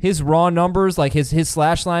 His raw numbers, like his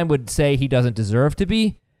slash line would say he doesn't deserve to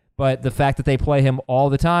be, but the fact that they play him all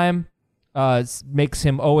the time makes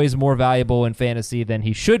him always more valuable in fantasy than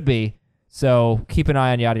he should be. So keep an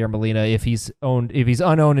eye on Yadier Molina if he's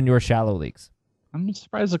unowned in your shallow leagues. I'm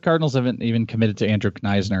surprised the Cardinals haven't even committed to Andrew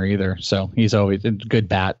Kneisner either. So he's always a good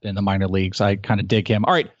bat in the minor leagues. I kind of dig him.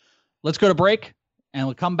 All right, let's go to break and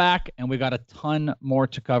we'll come back and we got a ton more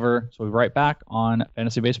to cover. So we'll be right back on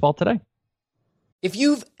Fantasy Baseball Today. If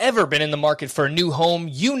you've ever been in the market for a new home,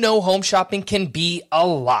 you know home shopping can be a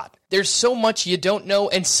lot. There's so much you don't know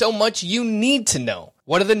and so much you need to know.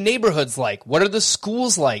 What are the neighborhoods like? What are the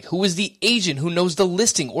schools like? Who is the agent who knows the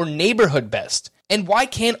listing or neighborhood best? And why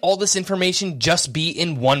can't all this information just be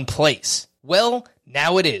in one place? Well,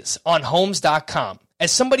 now it is on Homes.com.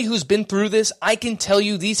 As somebody who's been through this, I can tell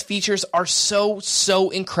you these features are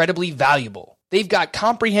so incredibly valuable. They've got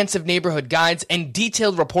comprehensive neighborhood guides and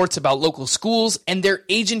detailed reports about local schools, and their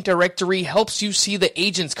agent directory helps you see the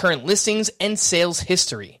agent's current listings and sales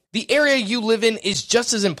history. The area you live in is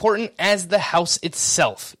just as important as the house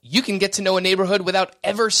itself. You can get to know a neighborhood without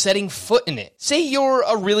ever setting foot in it. Say you're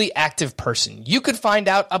a really active person. You could find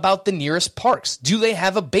out about the nearest parks. Do they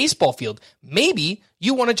have a baseball field? Maybe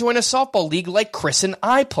you want to join a softball league like Chris and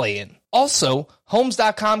I play in. Also,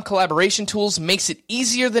 Homes.com collaboration tools makes it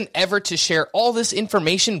easier than ever to share all this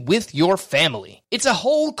information with your family. It's a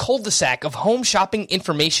whole cul-de-sac of home shopping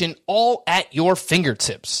information all at your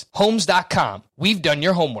fingertips. Homes.com. We've done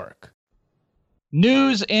your homework.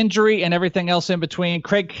 News, injury, and everything else in between.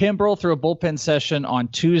 Craig Kimbrell threw a bullpen session on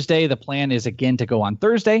Tuesday. The plan is again to go on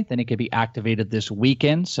Thursday. Then he could be activated this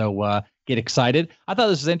weekend. So get excited. I thought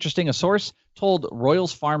this was interesting. A source told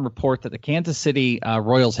Royals Farm Report that the Kansas City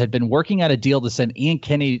Royals had been working out a deal to send Ian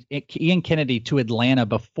Kennedy to Atlanta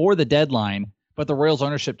before the deadline, but the Royals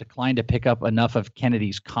ownership declined to pick up enough of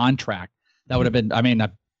Kennedy's contract. That would have been,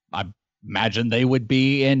 I imagine they would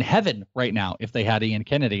be in heaven right now if they had Ian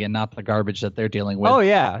Kennedy and not the garbage that they're dealing with. Oh,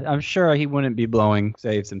 yeah. I'm sure he wouldn't be blowing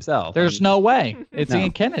saves himself. There's no way. It's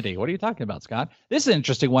Ian Kennedy. What are you talking about, Scott? This is an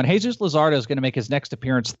interesting one. Jesus Luzardo is going to make his next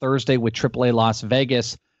appearance Thursday with AAA Las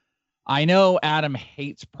Vegas. I know Adam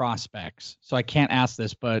hates prospects, so I can't ask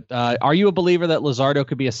this, but are you a believer that Luzardo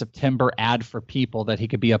could be a September ad for people, that he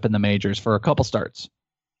could be up in the majors for a couple starts?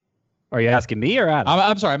 Are you asking me or Adam?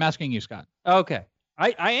 I'm sorry. I'm asking you, Scott. Okay.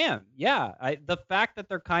 I am. Yeah. The fact that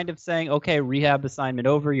they're kind of saying, okay, rehab assignment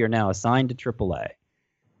over, you're now assigned to AAA.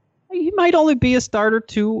 He might only be a start or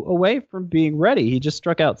two away from being ready. He just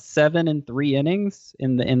struck out 7 in 3 innings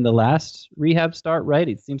in the last rehab start, right?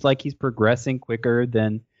 It seems like he's progressing quicker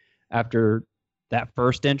than after that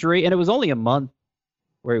first injury. And it was only a month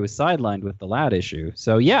where he was sidelined with the lat issue.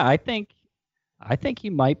 So, yeah, I think I think he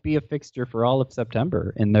might be a fixture for all of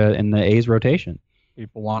September in the A's rotation.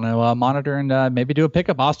 People want to monitor and maybe do a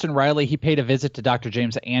pickup. Austin Riley, he paid a visit to Dr.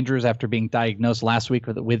 James Andrews after being diagnosed last week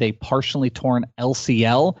with a partially torn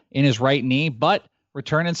LCL in his right knee, but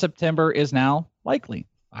return in September is now likely.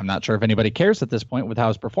 I'm not sure if anybody cares at this point with how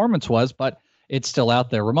his performance was, but it's still out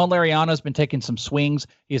there. Ramon Laureano's been taking some swings.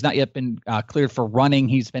 He has not yet been cleared for running.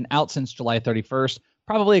 He's been out since July 31st,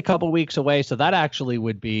 probably a couple weeks away. So that actually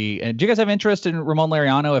would be. Do you guys have interest in Ramon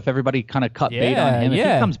Laureano if everybody kind of cut bait on him? If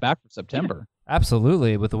he comes back for September. Yeah,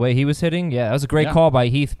 absolutely. With the way he was hitting. Yeah, that was a great call by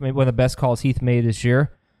Heath. Maybe one of the best calls Heath made this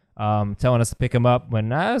year. Telling us to pick him up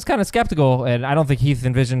when I was kind of skeptical. And I don't think Heath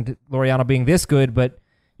envisioned Laureano being this good, but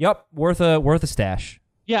yep, worth a stash.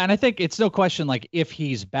 Yeah, and I think it's no question, like, if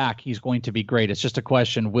he's back, he's going to be great. It's just a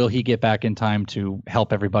question, will he get back in time to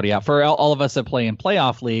help everybody out? For all of us that play in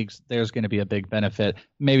playoff leagues, there's going to be a big benefit.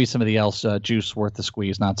 Maybe somebody else, juice worth the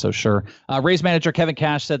squeeze, not so sure. Rays manager Kevin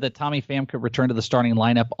Cash said that Tommy Pham could return to the starting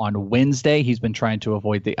lineup on Wednesday. He's been trying to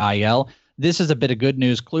avoid the IL. This is a bit of good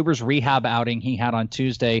news. Kluber's rehab outing he had on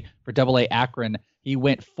Tuesday for AA Akron, he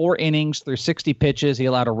went 4 innings through 60 pitches. He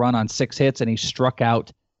allowed a run on 6 hits, and he struck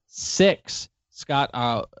out 6. Scott,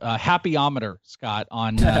 happy-ometer, Scott,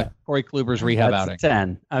 on Corey Kluber's rehab outing.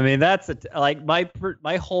 10. I mean, that's like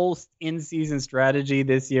my whole in-season strategy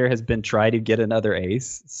this year has been try to get another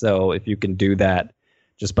ace. So if you can do that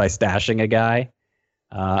just by stashing a guy,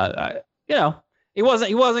 he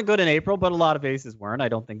wasn't good in April, but a lot of aces weren't. I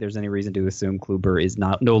don't think there's any reason to assume Kluber is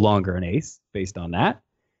no longer an ace based on that.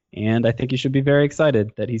 And I think you should be very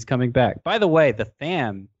excited that he's coming back. By the way, the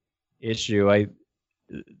Pham issue,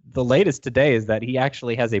 the latest today is that he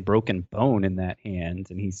actually has a broken bone in that hand,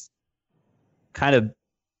 and he's kind of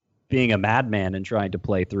being a madman and trying to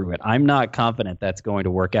play through it. I'm not confident that's going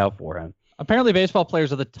to work out for him. Apparently, baseball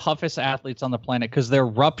players are the toughest athletes on the planet because they're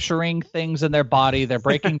rupturing things in their body. They're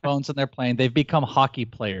breaking bones in their plane. They've become hockey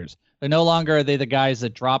players. They're no longer are they the guys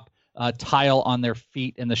that drop tile on their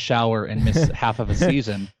feet in the shower and miss half of a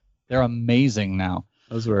season. They're amazing now.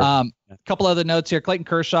 Those were a couple other notes here. Clayton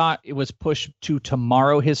Kershaw, it was pushed to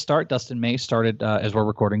tomorrow, his start. Dustin May started as we're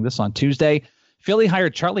recording this on Tuesday. Philly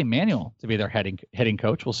hired Charlie Manuel to be their hitting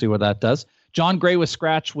coach. We'll see what that does. John Gray was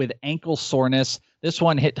scratched with ankle soreness. This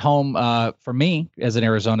one hit home for me as an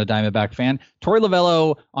Arizona Diamondback fan. Torey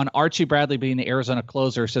Lovullo on Archie Bradley being the Arizona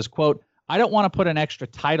closer says, quote, I don't want to put an extra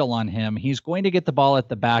title on him. He's going to get the ball at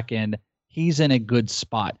the back end. He's in a good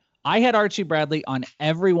spot. I had Archie Bradley on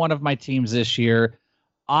every one of my teams this year.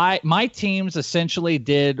 My teams essentially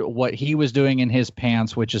did what he was doing in his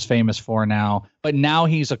pants, which is famous for now, but now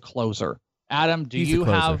he's a closer. Adam,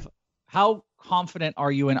 how confident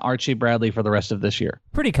are you in Archie Bradley for the rest of this year?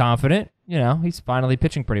 Pretty confident. He's finally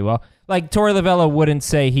pitching pretty well. Like Torey Lovullo wouldn't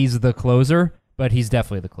say he's the closer, but he's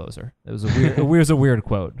definitely the closer. It was a weird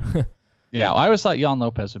quote. Yeah, I always thought Yon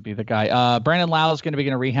Lopez would be the guy. Brandon Lau is going to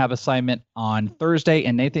begin a rehab assignment on Thursday,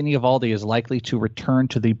 and Nathan Eovaldi is likely to return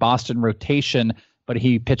to the Boston rotation, but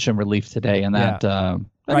he pitched in relief today, and that'd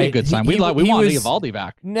be a good sign. We want Eovaldi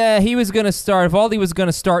back. Nah, he was going to start. Eovaldi was going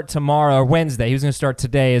to start tomorrow or Wednesday. He was going to start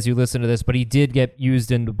today as you listen to this, but he did get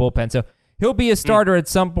used in the bullpen, so he'll be a starter at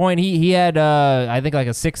some point. He had, I think, like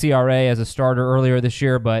a 6 ERA as a starter earlier this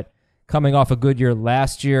year, but coming off a good year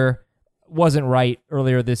last year, wasn't right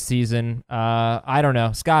earlier this season. I don't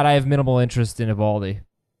know. Scott, I have minimal interest in Eovaldi.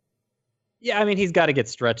 Yeah, I mean, he's got to get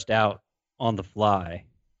stretched out on the fly,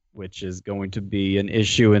 which is going to be an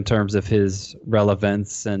issue in terms of his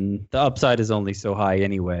relevance, and the upside is only so high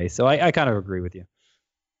anyway. So I kind of agree with you.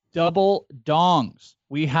 Double dongs.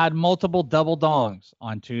 We had multiple double dongs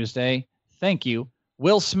on Tuesday. Thank you.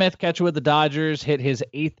 Will Smith, catcher with the Dodgers, hit his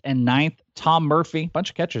 8th and 9th. Tom Murphy, bunch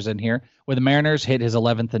of catchers in here, with the Mariners, hit his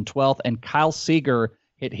 11th and 12th. And Kyle Seager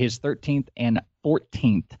hit his 13th and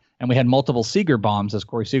 14th. And we had multiple Seager bombs, as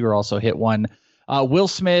Corey Seager also hit one. Will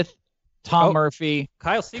Smith, Tom Murphy.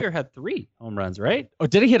 Kyle Seager had 3 home runs, right? Oh,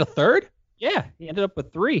 did he hit a third? Yeah, he ended up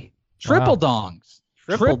with 3. Triple dongs.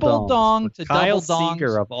 Triple dong to Kyle double dongs.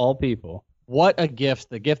 Seager, of all people. What a gift.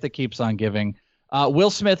 The gift that keeps on giving. Will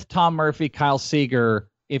Smith, Tom Murphy, Kyle Seager.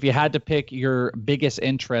 If you had to pick your biggest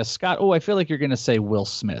interest, Scott, I feel like you're going to say Will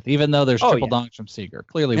Smith, even though there's triple dongs from Seager.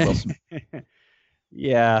 Clearly Will Smith.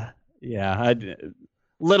 Yeah.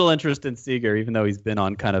 Little interest in Seager, even though he's been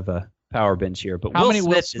on kind of a power bench here. But how many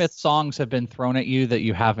Will Smith songs have been thrown at you that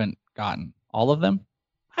you haven't gotten? All of them?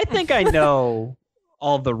 I think I know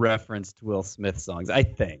all the reference to Will Smith songs. I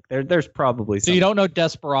think there's probably some. So you don't know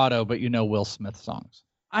Desperado, but you know Will Smith songs.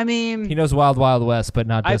 I mean, he knows Wild Wild West, but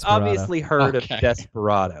not Desperado. I've obviously heard of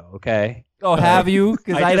Desperado, okay? Oh, have you?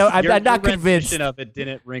 Because I'm not convinced. Of it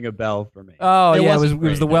didn't ring a bell for me. Oh, It yeah, it wasn't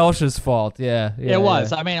was the great, no. Welsh's fault. Yeah, It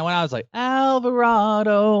was. I mean, when I was like,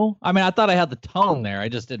 Alvarado, I mean, I thought I had the tone there. I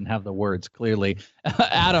just didn't have the words clearly.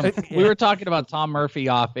 Adam, we were talking about Tom Murphy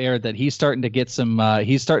off air that he's starting to get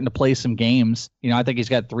he's starting to play some games. I think he's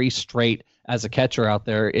got 3 straight as a catcher out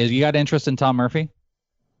there. You got interest in Tom Murphy?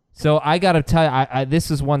 So I got to tell you,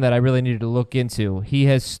 this is one that I really needed to look into. He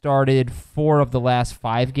has started 4 of the last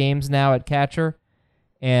 5 games now at catcher,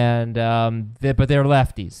 and but they're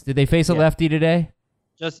lefties. Did they face a lefty today?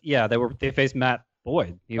 They faced Matt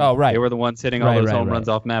Boyd. Right. They were the ones hitting all those home runs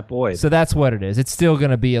off Matt Boyd. So that's what it is. It's still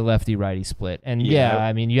going to be a lefty-righty split. And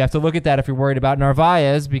I mean, you have to look at that if you're worried about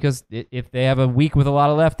Narvaez, because if they have a week with a lot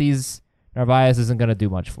of lefties, Narvaez isn't going to do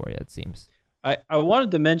much for you, it seems. I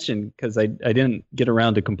wanted to mention, because I didn't get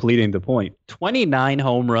around to completing the point, 29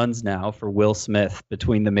 home runs now for Will Smith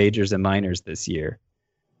between the majors and minors this year.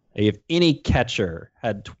 If any catcher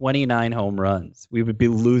had 29 home runs, we would be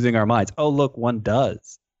losing our minds. Oh, look, one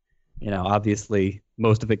does. Obviously,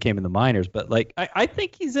 most of it came in the minors, but I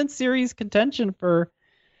think he's in serious contention for,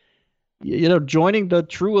 joining the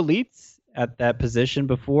true elites at that position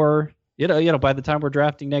before. By the time we're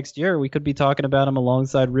drafting next year, we could be talking about him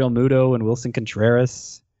alongside Real Muto and Wilson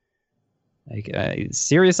Contreras.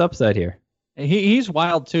 Serious upside here. He's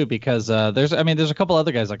wild too, because there's a couple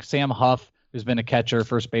other guys like Sam Huff, who's been a catcher,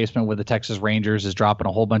 first baseman with the Texas Rangers, is dropping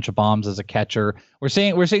a whole bunch of bombs as a catcher. We're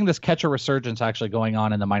seeing this catcher resurgence actually going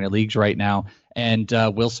on in the minor leagues right now. And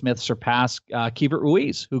Will Smith surpassed Keibert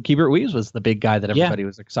Ruiz, who Keibert Ruiz was the big guy that everybody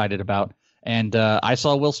was excited about. And I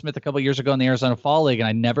saw Will Smith a couple years ago in the Arizona Fall League, and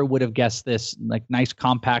I never would have guessed this nice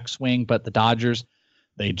compact swing. But the Dodgers,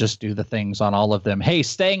 they just do the things on all of them. Hey,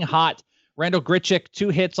 staying hot, Randall Grichuk, 2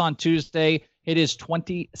 hits on Tuesday, hit his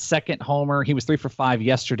 22nd homer. He was 3 for 5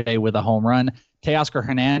 yesterday with a home run. Teoscar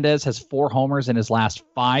Hernandez has 4 homers in his last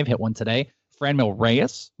 5, hit 1 today. Franmil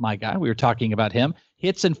Reyes, my guy, we were talking about him,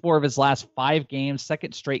 hits in 4 of his last 5 games,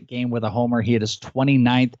 2nd straight game with a homer. He hit his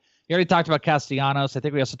 29th. We already talked about Castellanos. I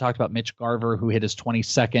think we also talked about Mitch Garver, who hit his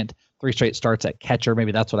 22nd, 3 straight starts at catcher.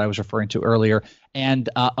 Maybe that's what I was referring to earlier. And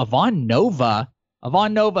Ivan Nova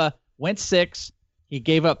went 6. He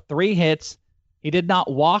gave up 3 hits. He did not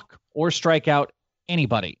walk or strike out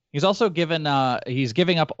anybody. He's also giving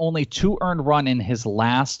up only 2 earned run in his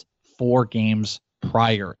last 4 games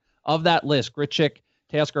prior. Of that list, Grichuk,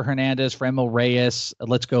 Teoscar Hernandez, Franmil Reyes,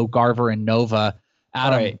 let's go Garver and Nova.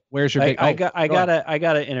 Adam, right. Where's your big? I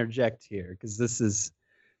gotta interject here, because this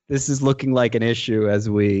is looking like an issue as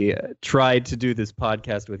we tried to do this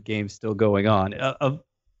podcast with games still going on.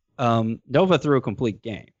 Nova threw a complete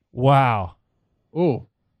game. Wow. Ooh.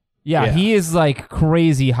 Yeah, he is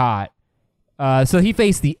crazy hot. So he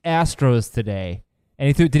faced the Astros today,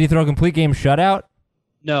 and did he throw a complete game shutout?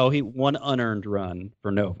 No, he 1 unearned run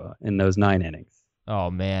for Nova in those 9 innings.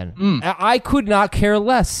 Oh, man. I could not care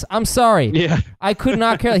less. I'm sorry. Yeah. I could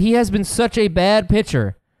not care. He has been such a bad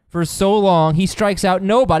pitcher for so long. He strikes out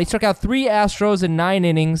nobody. He struck out 3 Astros in 9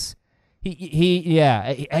 innings. He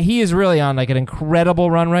is really on an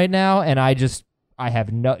incredible run right now, and I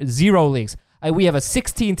have 0 leagues. We have a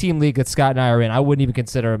 16-team league that Scott and I are in. I wouldn't even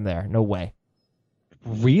consider him there. No way.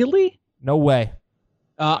 Really? No way.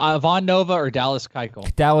 Ivan Nova or Dallas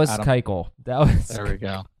Keuchel? Dallas Keuchel. There we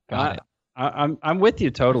go. Got it. I'm with you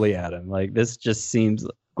totally, Adam. This just seems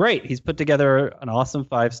great. He's put together an awesome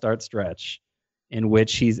 5-start stretch in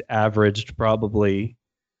which he's averaged probably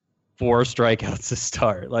 4 strikeouts a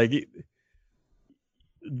start.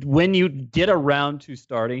 When you get around to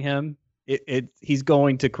starting him, he's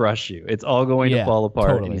going to crush you. It's all going to fall apart,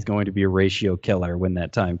 totally. And he's going to be a ratio killer when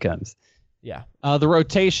that time comes. Yeah. The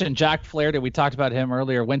rotation, Jack Flaherty, we talked about him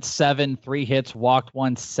earlier, went 7, 3 hits, walked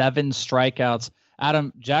 1, 7 strikeouts.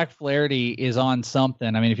 Adam, Jack Flaherty is on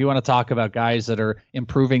something. I mean, if you want to talk about guys that are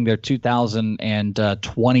improving their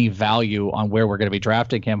 2020 value on where we're going to be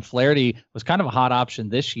drafting him, Flaherty was kind of a hot option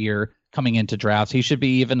this year coming into drafts. He should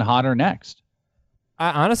be even hotter next.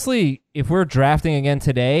 Honestly, if we're drafting again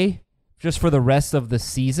today, just for the rest of the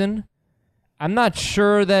season, I'm not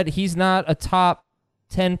sure that he's not a top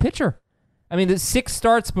 10 pitcher. I mean, the 6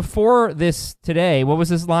 starts before this today. What was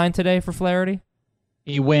his line today for Flaherty?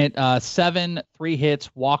 He went 7, 3 hits,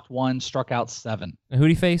 walked 1, struck out 7. And who'd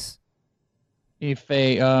he face?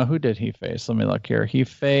 Who did he face? Let me look here. He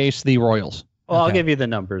faced the Royals. Well, I'll give you the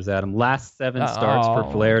numbers, Adam. Last 7 starts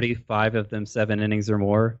for Flaherty, 5 of them 7 innings or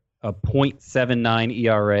more. A .79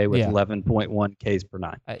 ERA with 11.1 Ks per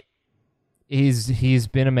 9. He's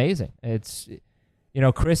been amazing. It's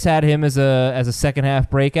Chris had him as a second half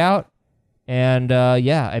breakout, and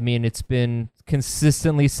I mean it's been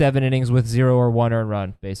consistently 7 innings with 0 or 1 earned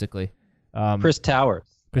run basically. Chris Towers.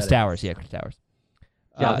 Chris Towers. Yeah, Chris Towers.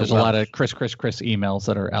 Yeah, there's a lot of Chris emails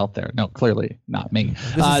that are out there. No, clearly not me.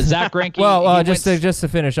 Zach Greinke. Well, just to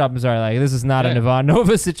finish up, I'm sorry. Like, this is not an Ivan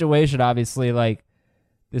Nova situation. Obviously, like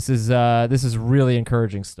this is really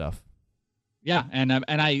encouraging stuff. Yeah, and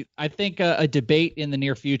I think a debate in the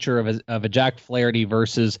near future of a Jack Flaherty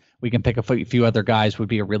versus we can pick a few other guys would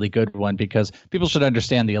be a really good one, because people should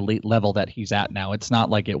understand the elite level that he's at now. It's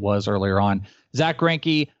not like it was earlier on. Zach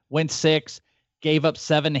Greinke went 6. Gave up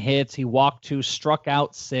 7 hits. He walked 2, struck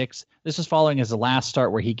out 6. This is following his last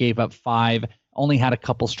start where he gave up 5, only had a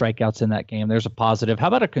couple strikeouts in that game. There's a positive. How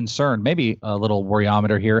about a concern? Maybe a little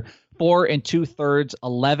worryometer here. 4 2/3,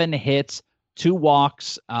 11 hits, 2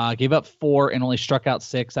 walks, gave up 4 and only struck out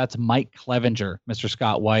 6. That's Mike Clevinger, Mr.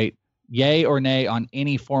 Scott White. Yay or nay on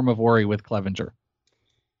any form of worry with Clevinger?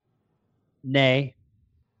 Nay.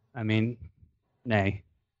 I mean, nay.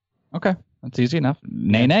 Okay. That's easy enough.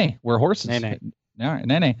 Nay. We're horses. Nay. All right,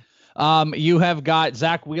 nay. You have got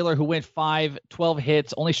Zach Wheeler, who went 5, 12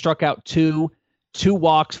 hits, only struck out 2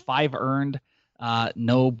 walks, 5 earned.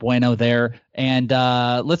 No bueno there. And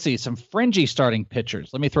let's see, some fringy starting pitchers.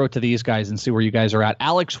 Let me throw it to these guys and see where you guys are at.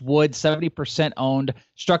 Alex Wood, 70% owned,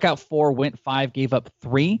 struck out 4, went 5, gave up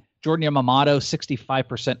 3. Jordan Yamamoto,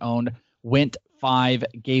 65% owned, went 5,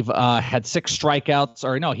 had 6 strikeouts,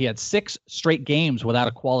 or no, he had 6 straight games without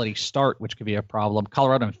a quality start, which could be a problem.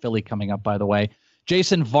 Colorado and Philly coming up, by the way.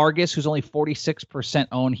 Jason Vargas, who's only 46%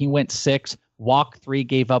 owned, he went 6, walked 3,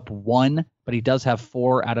 gave up 1, but he does have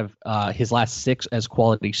 4 out of his last 6 as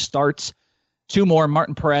quality starts. 2 more,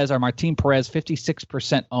 Martin Perez,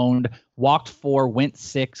 56% owned, walked 4, went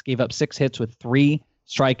 6, gave up 6 hits with 3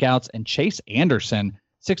 strikeouts, and Chase Anderson,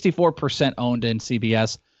 64% owned in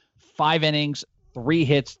CBS, 5 innings, 3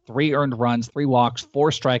 hits, 3 earned runs, 3 walks, 4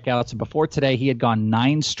 strikeouts. And before today, he had gone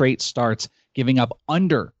 9 straight starts, giving up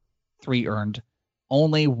under 3 earned.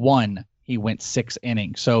 Only 1, he went 6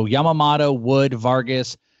 innings. So Yamamoto, Wood,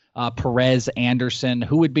 Vargas, Perez, Anderson.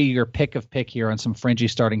 Who would be your pick here on some fringy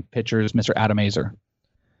starting pitchers, Mr. Adam Azer?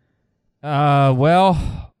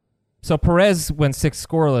 So Perez went 6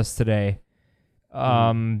 scoreless today,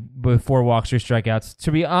 with 4 walks, 3 strikeouts.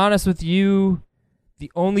 To be honest with you,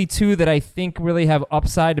 the only 2 that I think really have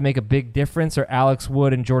upside to make a big difference are Alex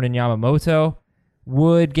Wood and Jordan Yamamoto.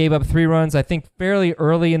 Wood gave up 3 runs, I think, fairly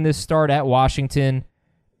early in this start at Washington,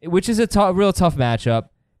 which is a real tough matchup.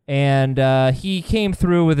 And he came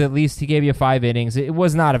through with he gave you 5 innings. It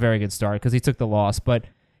was not a very good start because he took the loss, but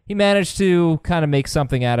he managed to kind of make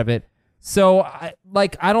something out of it. So, I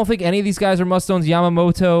don't think any of these guys are must-owns.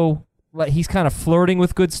 Yamamoto, he's kind of flirting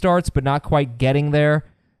with good starts, but not quite getting there.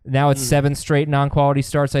 Now it's 7 straight non-quality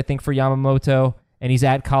starts, I think, for Yamamoto, and he's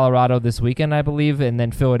at Colorado this weekend, I believe, and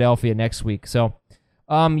then Philadelphia next week. So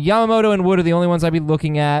Yamamoto and Wood are the only ones I'd be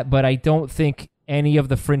looking at, but I don't think any of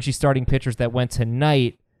the fringy starting pitchers that went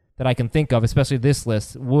tonight that I can think of, especially this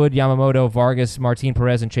list, Wood, Yamamoto, Vargas, Martin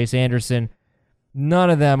Perez, and Chase Anderson, none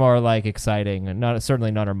of them are exciting, and certainly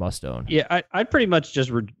none are must-own. Yeah, I'd pretty much just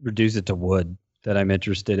reduce it to Wood that I'm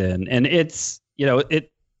interested in, and it's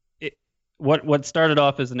What started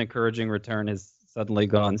off as an encouraging return has suddenly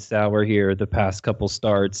gone sour here the past couple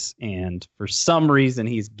starts, and for some reason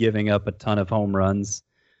he's giving up a ton of home runs.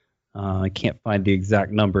 I can't find the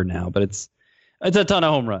exact number now, but it's a ton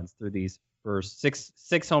of home runs through these first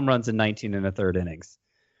six home runs in 19 1/3 innings,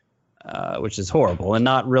 which is horrible and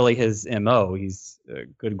not really his MO. He's a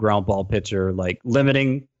good ground ball pitcher.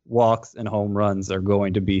 Limiting walks and home runs are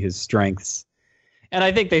going to be his strengths, and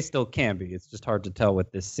I think they still can be. It's just hard to tell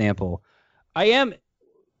with this sample. I am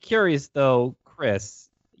curious, though, Chris,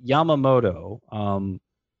 Yamamoto,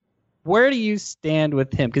 where do you stand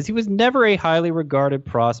with him? Because he was never a highly regarded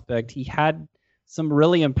prospect. He had some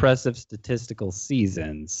really impressive statistical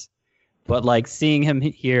seasons. But, seeing him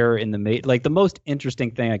here in the most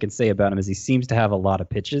interesting thing I can say about him is he seems to have a lot of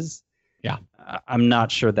pitches. Yeah. I'm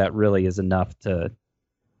not sure that really is enough to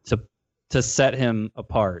set him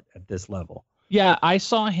apart at this level. Yeah, I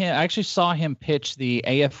actually saw him pitch the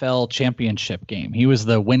AFL championship game. He was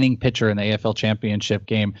the winning pitcher in the AFL championship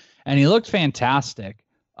game, and he looked fantastic.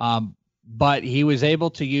 But he was able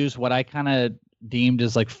to use what I kind of deemed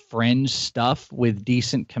as fringe stuff with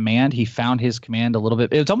decent command. He found his command a little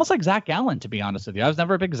bit. It's almost like Zach Gallen, to be honest with you. I was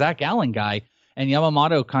never a big Zach Gallen guy, and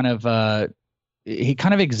Yamamoto kind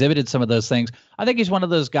of exhibited some of those things. I think he's one of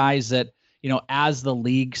those guys that, as the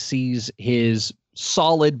league sees his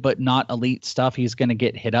solid but not elite stuff, he's going to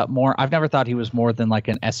get hit up more. I've never thought he was more than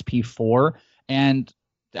an SP4, and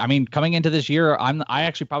I mean, coming into this year, I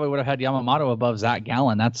actually probably would have had Yamamoto above Zach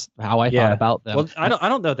Gallen. That's how I thought about them. Well, I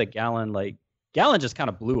don't know that Gallen just kind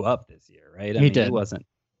of blew up this year, right? He did. He wasn't.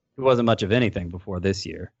 He wasn't much of anything before this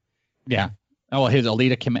year. Yeah. Oh, his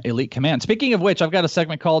elite command. Speaking of which, I've got a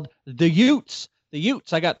segment called The Utes. The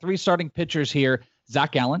Utes. I got 3 starting pitchers here.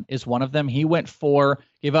 Zach Gallen is one of them. He went 4,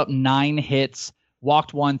 gave up 9 hits,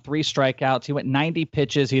 walked 1, 3 strikeouts. He went 90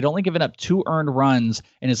 pitches. He'd only given up 2 earned runs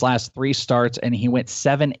in his last 3 starts, and he went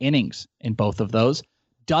 7 innings in both of those.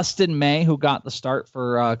 Dustin May, who got the start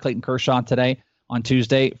for Clayton Kershaw today on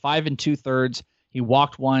Tuesday, 5 2/3. He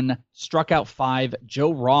walked 1, struck out 5.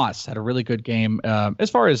 Joe Ross had a really good game. As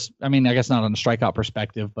far as, I mean, I guess not on a strikeout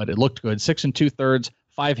perspective, but it looked good. 6 2/3,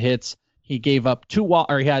 5 hits. He gave up 2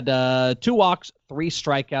 he had 2 walks, 3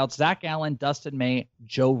 strikeouts. Zach Gallen, Dustin May,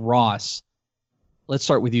 Joe Ross. Let's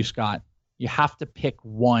start with you, Scott. You have to pick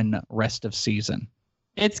one rest of season.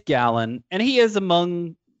 It's Gallen, and he is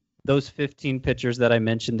among those 15 pitchers that I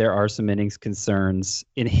mentioned. There are some innings concerns.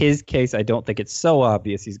 In his case, I don't think it's so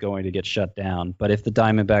obvious he's going to get shut down. But if the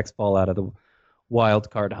Diamondbacks fall out of the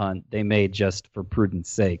wild card hunt, they may, just for prudence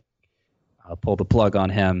sake, pull the plug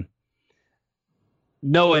on him.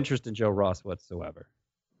 No interest in Joe Ross whatsoever.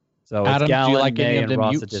 So Adam, it's Gallen, do you like May, any of and them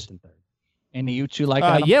Ross Utes? a distant third. Any Utes you like?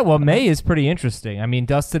 Adam? Yeah, well, May is pretty interesting. I mean,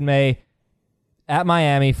 Dustin May at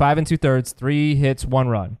Miami, 5 2/3, 3 hits, 1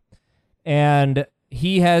 run. And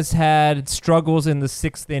he has had struggles in the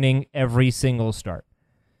 6th inning every single start.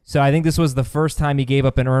 So I think this was the first time he gave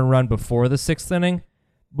up an earned run before the 6th inning.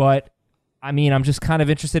 But, I mean, I'm just kind of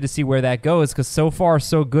interested to see where that goes because so far,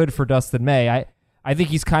 so good for Dustin May. I think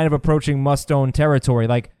he's kind of approaching must-own territory.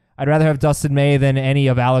 Like, I'd rather have Dustin May than any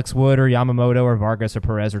of Alex Wood or Yamamoto or Vargas or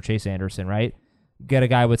Perez or Chase Anderson, right? Get a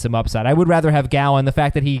guy with some upside. I would rather have Gallen. The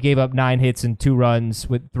fact that he gave up 9 hits and 2 runs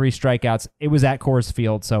with 3 strikeouts, it was at Coors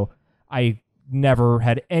Field, so I never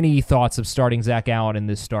had any thoughts of starting Zach Gallen in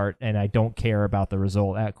this start, and I don't care about the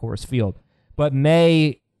result at Coors Field. But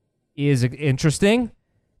May is interesting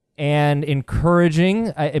and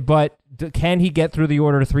encouraging, but can he get through the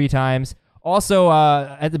order 3 times? Also,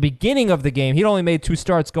 at the beginning of the game, he'd only made 2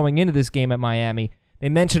 starts going into this game at Miami. They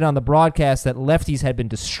mentioned on the broadcast that lefties had been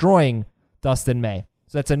destroying Dustin May.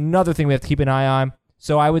 So that's another thing we have to keep an eye on.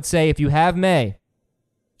 So I would say if you have May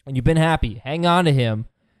and you've been happy, hang on to him,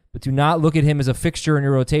 but do not look at him as a fixture in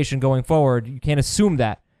your rotation going forward. You can't assume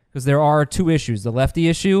that because there are 2 issues, the lefty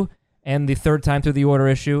issue and the 3rd time through the order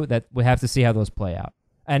issue that we have to see how those play out.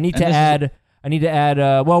 I need to add,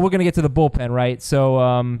 well, we're going to get to the bullpen, right? So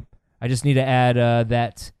I just need to add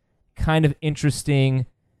that kind of interesting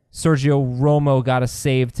Sergio Romo got a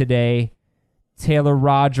save today. Taylor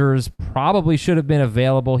Rogers probably should have been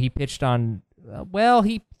available. He pitched on,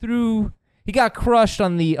 he got crushed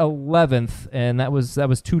on the 11th, and that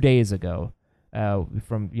was 2 days ago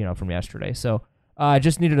from yesterday. So I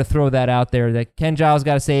just needed to throw that out there. That Ken Giles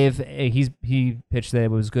got a save. He pitched that.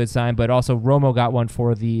 It was a good sign, but also Romo got one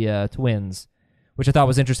for the Twins, which I thought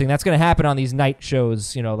was interesting. That's going to happen on these night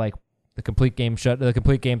shows, like the complete game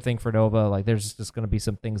thing for Nova. Like there's just going to be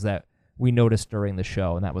some things that we noticed during the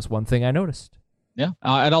show, and that was one thing I noticed. Yeah.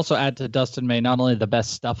 I'd also add to Dustin May, not only the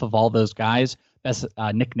best stuff of all those guys, best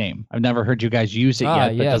nickname. I've never heard you guys use it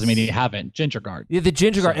yet, but it doesn't mean you haven't. Ginger Guard. Yeah, the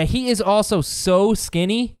Ginger Guard. And he is also so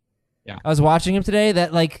skinny. Yeah. I was watching him today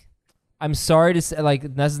that, I'm sorry to say,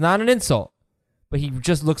 that's not an insult, but he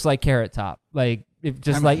just looks like Carrot Top.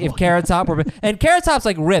 If Carrot Top were... And Carrot Top's,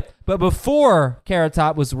 ripped, but before Carrot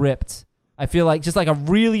Top was ripped, I feel like just a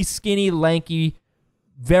really skinny, lanky,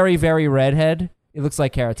 very, very redhead. It looks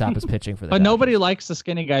like Carrot Top is pitching for them. But nobody likes the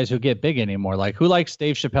skinny guys who get big anymore. Who likes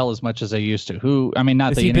Dave Chappelle as much as they used to?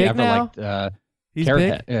 Not is that he you big ever now? liked He's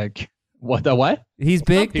Carrot big? Head. What? He's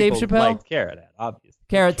big, Dave Chappelle? Liked Carrot Head, obviously.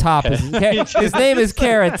 Carrot Top. His name is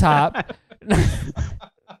Carrot Top.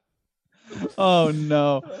 Oh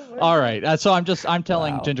no! All right, so I'm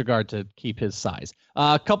telling Ginger Guard to keep his size.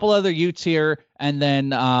 A couple other Utes here, and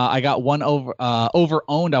then I got one over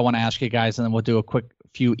owned. I want to ask you guys, and then we'll do a quick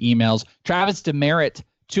few emails. Travis Demerit,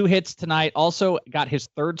 2 hits tonight. Also got his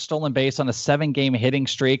 3rd stolen base on a 7-game hitting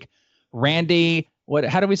streak. Randy,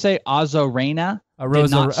 how do we say? Arozarena.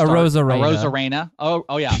 Arozarena.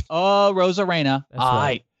 Oh yeah. Arozarena.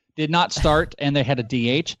 Right. Did not start, and they had a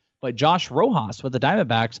DH. But Josh Rojas with the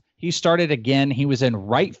Diamondbacks, he started again. He was in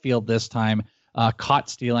right field this time. Caught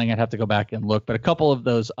stealing. I'd have to go back and look. But a couple of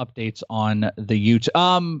those updates on the Utes.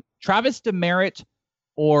 Travis Demerit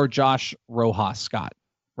or Josh Rojas, Scott,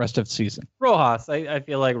 rest of the season? Rojas. I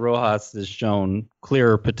feel like Rojas has shown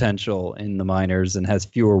clearer potential in the minors and has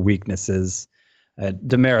fewer weaknesses.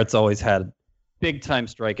 Demerit's always had big-time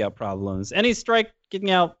strikeout problems, and he's striking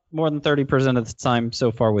out more than 30% of the time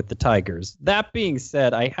so far with the Tigers. That being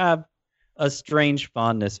said, I have a strange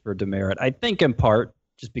fondness for Demerit. I think in part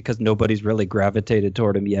just because nobody's really gravitated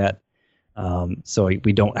toward him yet. So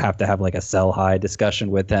we don't have to have like a sell high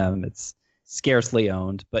discussion with him. It's scarcely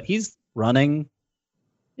owned, but he's running,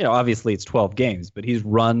 obviously it's 12 games, but he's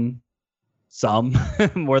run some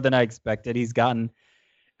more than I expected. He's gotten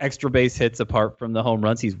extra base hits apart from the home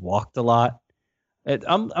runs. He's walked a lot.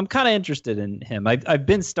 I'm kind of interested in him. I've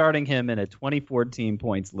been starting him in a 2014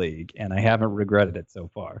 points league, and I haven't regretted it so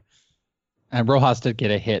far. And Rojas did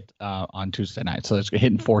get a hit on Tuesday night, so it's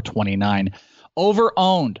hitting 429.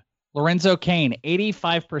 Over-owned. Lorenzo Cain,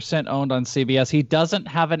 85% owned on CBS. He doesn't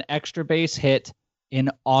have an extra base hit in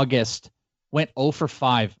August. Went 0 for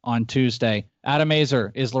 5 on Tuesday. Adam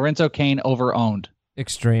Azer, is Lorenzo Cain over-owned?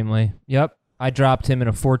 Extremely. Yep. I dropped him in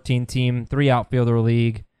a 14-team, 3-outfielder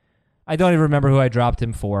league. I don't even remember who I dropped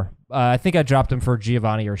him for. I think I dropped him for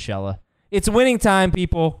Giovanni Urshela. It's winning time,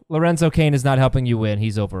 people. Lorenzo Cain is not helping you win.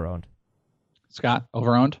 He's over-owned. Scott,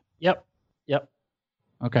 over-owned? Yep.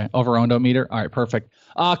 Okay, over-owned-o-meter. All right, perfect.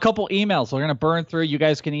 A couple emails we're going to burn through. You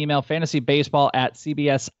guys can email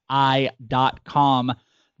fantasybaseball@cbsi.com.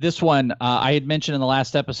 This one, I had mentioned in the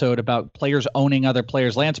last episode about players owning other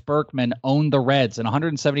players. Lance Berkman owned the Reds in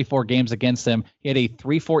 174 games against them. He had a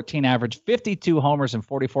 .314 average, 52 homers, and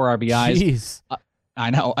 44 RBIs. Jeez.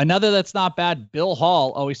 I know. Another that's not bad, Bill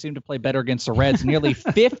Hall always seemed to play better against the Reds. Nearly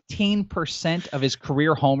 15% of his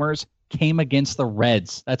career homers came against the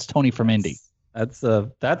Reds. That's Tony from Indy. That's a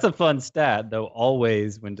fun stat, though.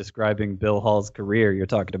 Always when describing Bill Hall's career, you're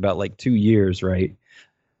talking about like 2 years, right?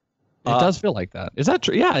 It does feel like that. Is that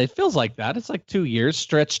true? Yeah, it feels like that. It's like 2 years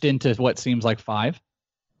stretched into what seems like 5.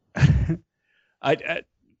 Do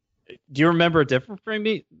you remember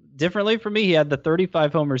differently for me? He had the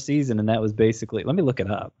 35 homer season, and that was basically. Let me look it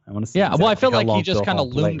up. I want to see. Yeah, exactly well, I feel like he Bill just kind of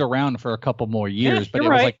Hall loomed played. around for a couple more years, but it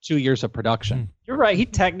you're was right. like 2 years of production. You're right. He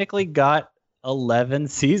technically got 11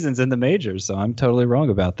 seasons in the majors, so I'm totally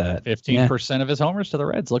wrong about that. 15% of his homers to the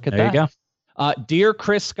Reds. Look at There that. you go. Dear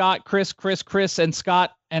Chris, Scott, Chris, and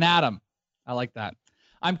Scott and Adam. I like that.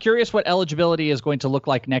 I'm curious what eligibility is going to look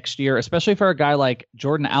like next year, especially for a guy like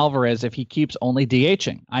Jordan Alvarez if he keeps only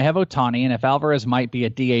DHing. I have Ohtani, and if Alvarez might be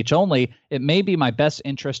a DH only, it may be my best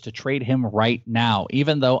interest to trade him right now,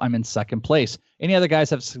 even though I'm in second place. Any other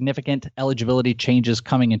guys have significant eligibility changes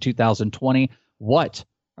coming in 2020? What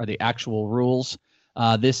are the actual rules?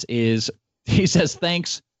 He says,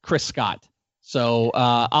 thanks, Chris Scott. So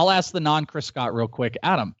I'll ask the non-Chris Scott real quick.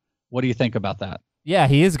 Adam, what do you think about that? Yeah,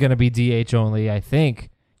 he is going to be DH only, I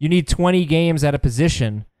think. You need 20 games at a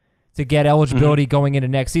position to get eligibility going into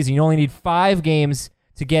next season. You only need 5 games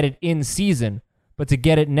to get it in season, but to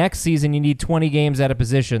get it next season, you need 20 games at a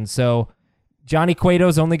position. So Johnny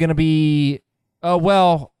Cueto's only going to be,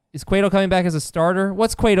 is Cueto coming back as a starter?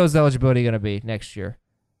 What's Cueto's eligibility going to be next year?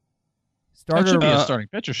 That should be Starter, a starting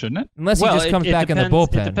pitcher, shouldn't it? unless he just comes back in the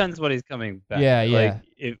bullpen. It depends what he's coming back. Yeah, like,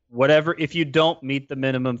 if you don't meet the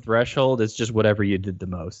minimum threshold, it's just whatever you did the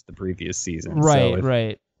most the previous season.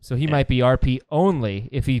 Right. So he might be RP only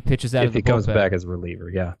if he pitches out of the bullpen. If he comes back as a reliever,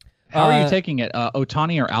 yeah. How are you taking it,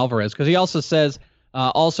 Ohtani or Alvarez? Because he also says,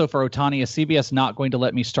 also for Ohtani, is CBS not going to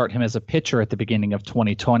let me start him as a pitcher at the beginning of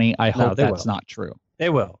 2020? I hope that's not true. They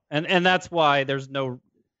will. And that's why there's no,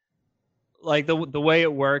 like the way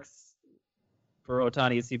it works for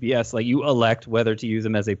Ohtani at CBS, like you elect whether to use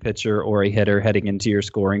him as a pitcher or a hitter heading into your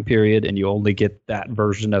scoring period, and you only get that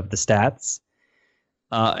version of the stats.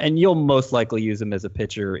 And you'll most likely use him as a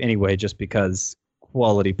pitcher anyway, just because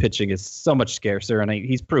quality pitching is so much scarcer, and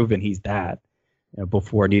he's proven he's that.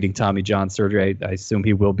 Before needing Tommy John surgery, I assume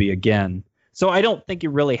he will be again. So I don't think you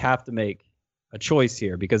really have to make a choice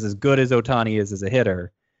here, because as good as Ohtani is as a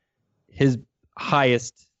hitter, his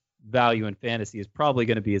highest value in fantasy is probably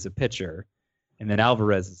going to be as a pitcher. And then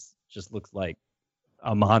Alvarez just looks like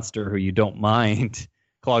a monster who you don't mind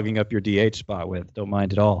clogging up your DH spot with. Don't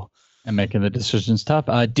mind at all. And making the decisions tough.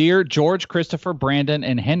 Dear George, Christopher, Brandon,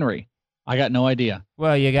 and Henry. I got no idea.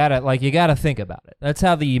 Well, you gotta think about it. That's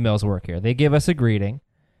how the emails work here. They give us a greeting,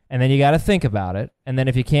 and then you gotta think about it. And then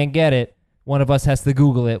if you can't get it, one of us has to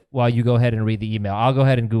Google it while you go ahead and read the email. I'll go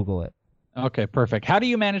ahead and Google it. Okay, perfect. How do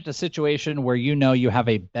you manage a situation where you know you have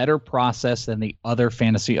a better process than the other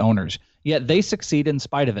fantasy owners, yet they succeed in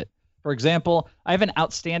spite of it? For example, I have an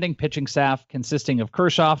outstanding pitching staff consisting of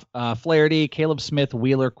Kershaw, Flaherty, Caleb Smith,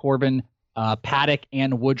 Wheeler, Corbin, Paddock,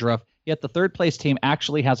 and Woodruff. Yet the third place team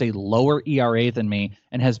actually has a lower ERA than me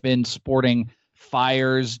and has been sporting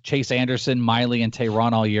Fiers, Chase Anderson, Miley, and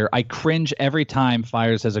Tehran all year. I cringe every time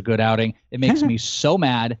Fiers has a good outing. It makes me so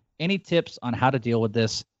mad. Any tips on how to deal with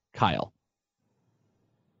this, Kyle?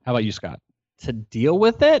 How about you, Scott? To deal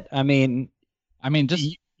with it? I mean,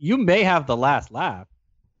 just you may have the last laugh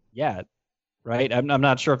yet, right? I'm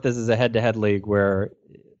not sure if this is a head-to-head league where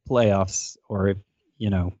playoffs, or if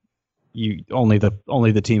you only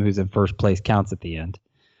the team who's in first place counts at the end.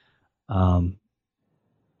 I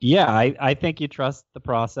think you trust the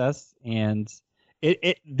process, and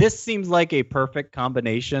this seems like a perfect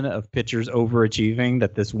combination of pitchers overachieving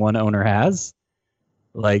that this one owner has.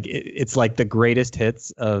 Like it's like the greatest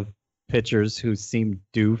hits of pitchers who seem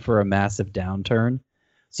due for a massive downturn.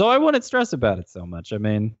 So I wouldn't stress about it so much. I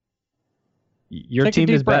mean, your team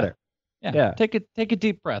is better. Yeah. Take a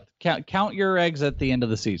deep breath. Count your eggs at the end of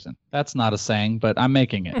the season. That's not a saying, but I'm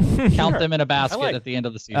making it. Count them in a basket at the end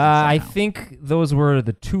of the season. I think those were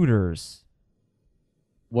the Tudors.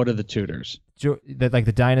 What are the Tudors? Like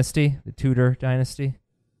the dynasty, the Tudor dynasty,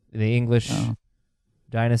 the English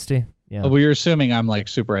dynasty. Yeah. Well, you're assuming I'm like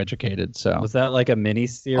super educated. So was that like a mini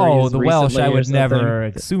series? Oh, the Welsh. I would never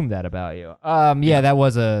assume that about you. That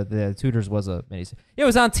was the Tudors was a mini series. It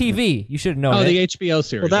was on TV. You should know. Oh, the HBO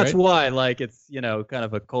series. Well, that's right? why. Like it's kind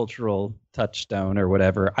of a cultural touchstone or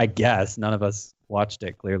whatever. I guess none of us watched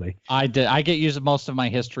it clearly. I did. I get used most of my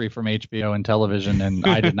history from HBO and television, and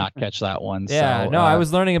I did not catch that one. Yeah, so, no, I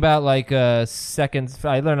was learning about like I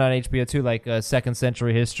learned on HBO too, like second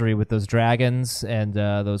century history with those dragons and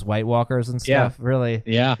those White Walkers and stuff. Yeah. Really,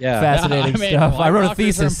 yeah, fascinating stuff. I wrote a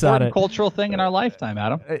thesis on it. Cultural thing in our lifetime,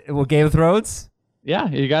 Adam. Well, Game of Thrones. Yeah,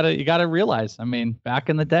 you gotta realize. I mean, back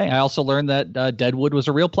in the day, I also learned that Deadwood was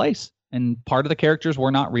a real place, and part of the characters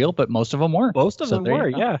were not real, but most of them were. Most of them were,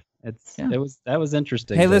 yeah. That was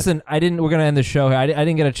interesting. Hey, listen, we're gonna end the show here. I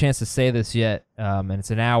didn't get a chance to say this yet, and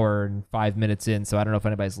it's an hour and 5 minutes in, so I don't know if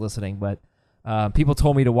anybody's listening, but people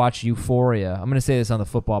told me to watch Euphoria. I'm gonna say this on the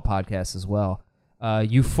football podcast as well.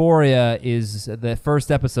 Euphoria is the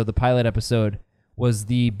first episode, the pilot episode, was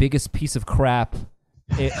the biggest piece of crap.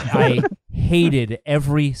 I hated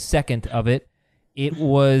every second of it. It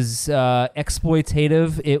was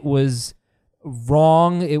exploitative. It was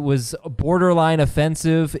wrong. It was borderline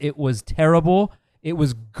offensive. It was terrible. It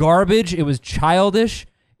was garbage. It was childish.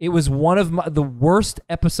 It was one of the worst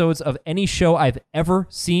episodes of any show I've ever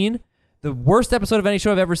seen. The worst episode of any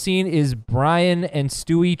show I've ever seen is Brian and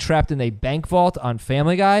Stewie trapped in a bank vault on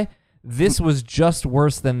Family Guy. This was just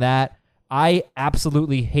worse than that. I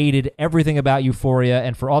absolutely hated everything about Euphoria,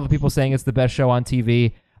 and for all the people saying it's the best show on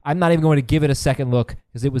TV, I'm not even going to give it a second look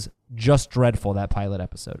because it was just dreadful, that pilot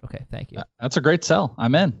episode. Okay, thank you. That's a great sell.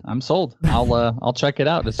 I'm in. I'm sold. I'll check it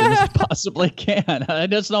out as soon as I possibly can. I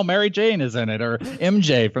just know Mary Jane is in it, or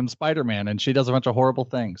MJ from Spider-Man, and she does a bunch of horrible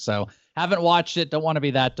things. So haven't watched it. Don't want to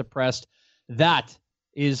be that depressed. That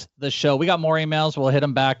is the show. We got more emails. We'll hit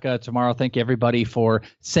them back tomorrow. Thank you, everybody, for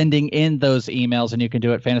sending in those emails, and you can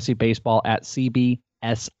do it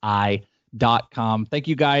fantasybaseball@cbsi.com. Thank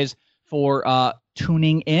you guys for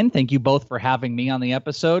tuning in. Thank you both for having me on the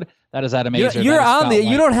episode. That is Adam Azer. You're on the.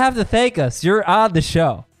 You don't have to thank us. You're on the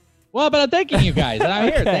show. Well, but I'm thanking you guys, and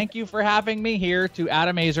I'm here. Thank you for having me here to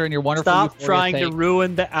Adam Azer and your wonderful. Stop trying to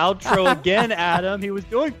ruin the outro again, Adam. He was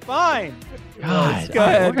doing fine. God, go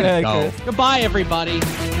ahead. Goodbye, everybody.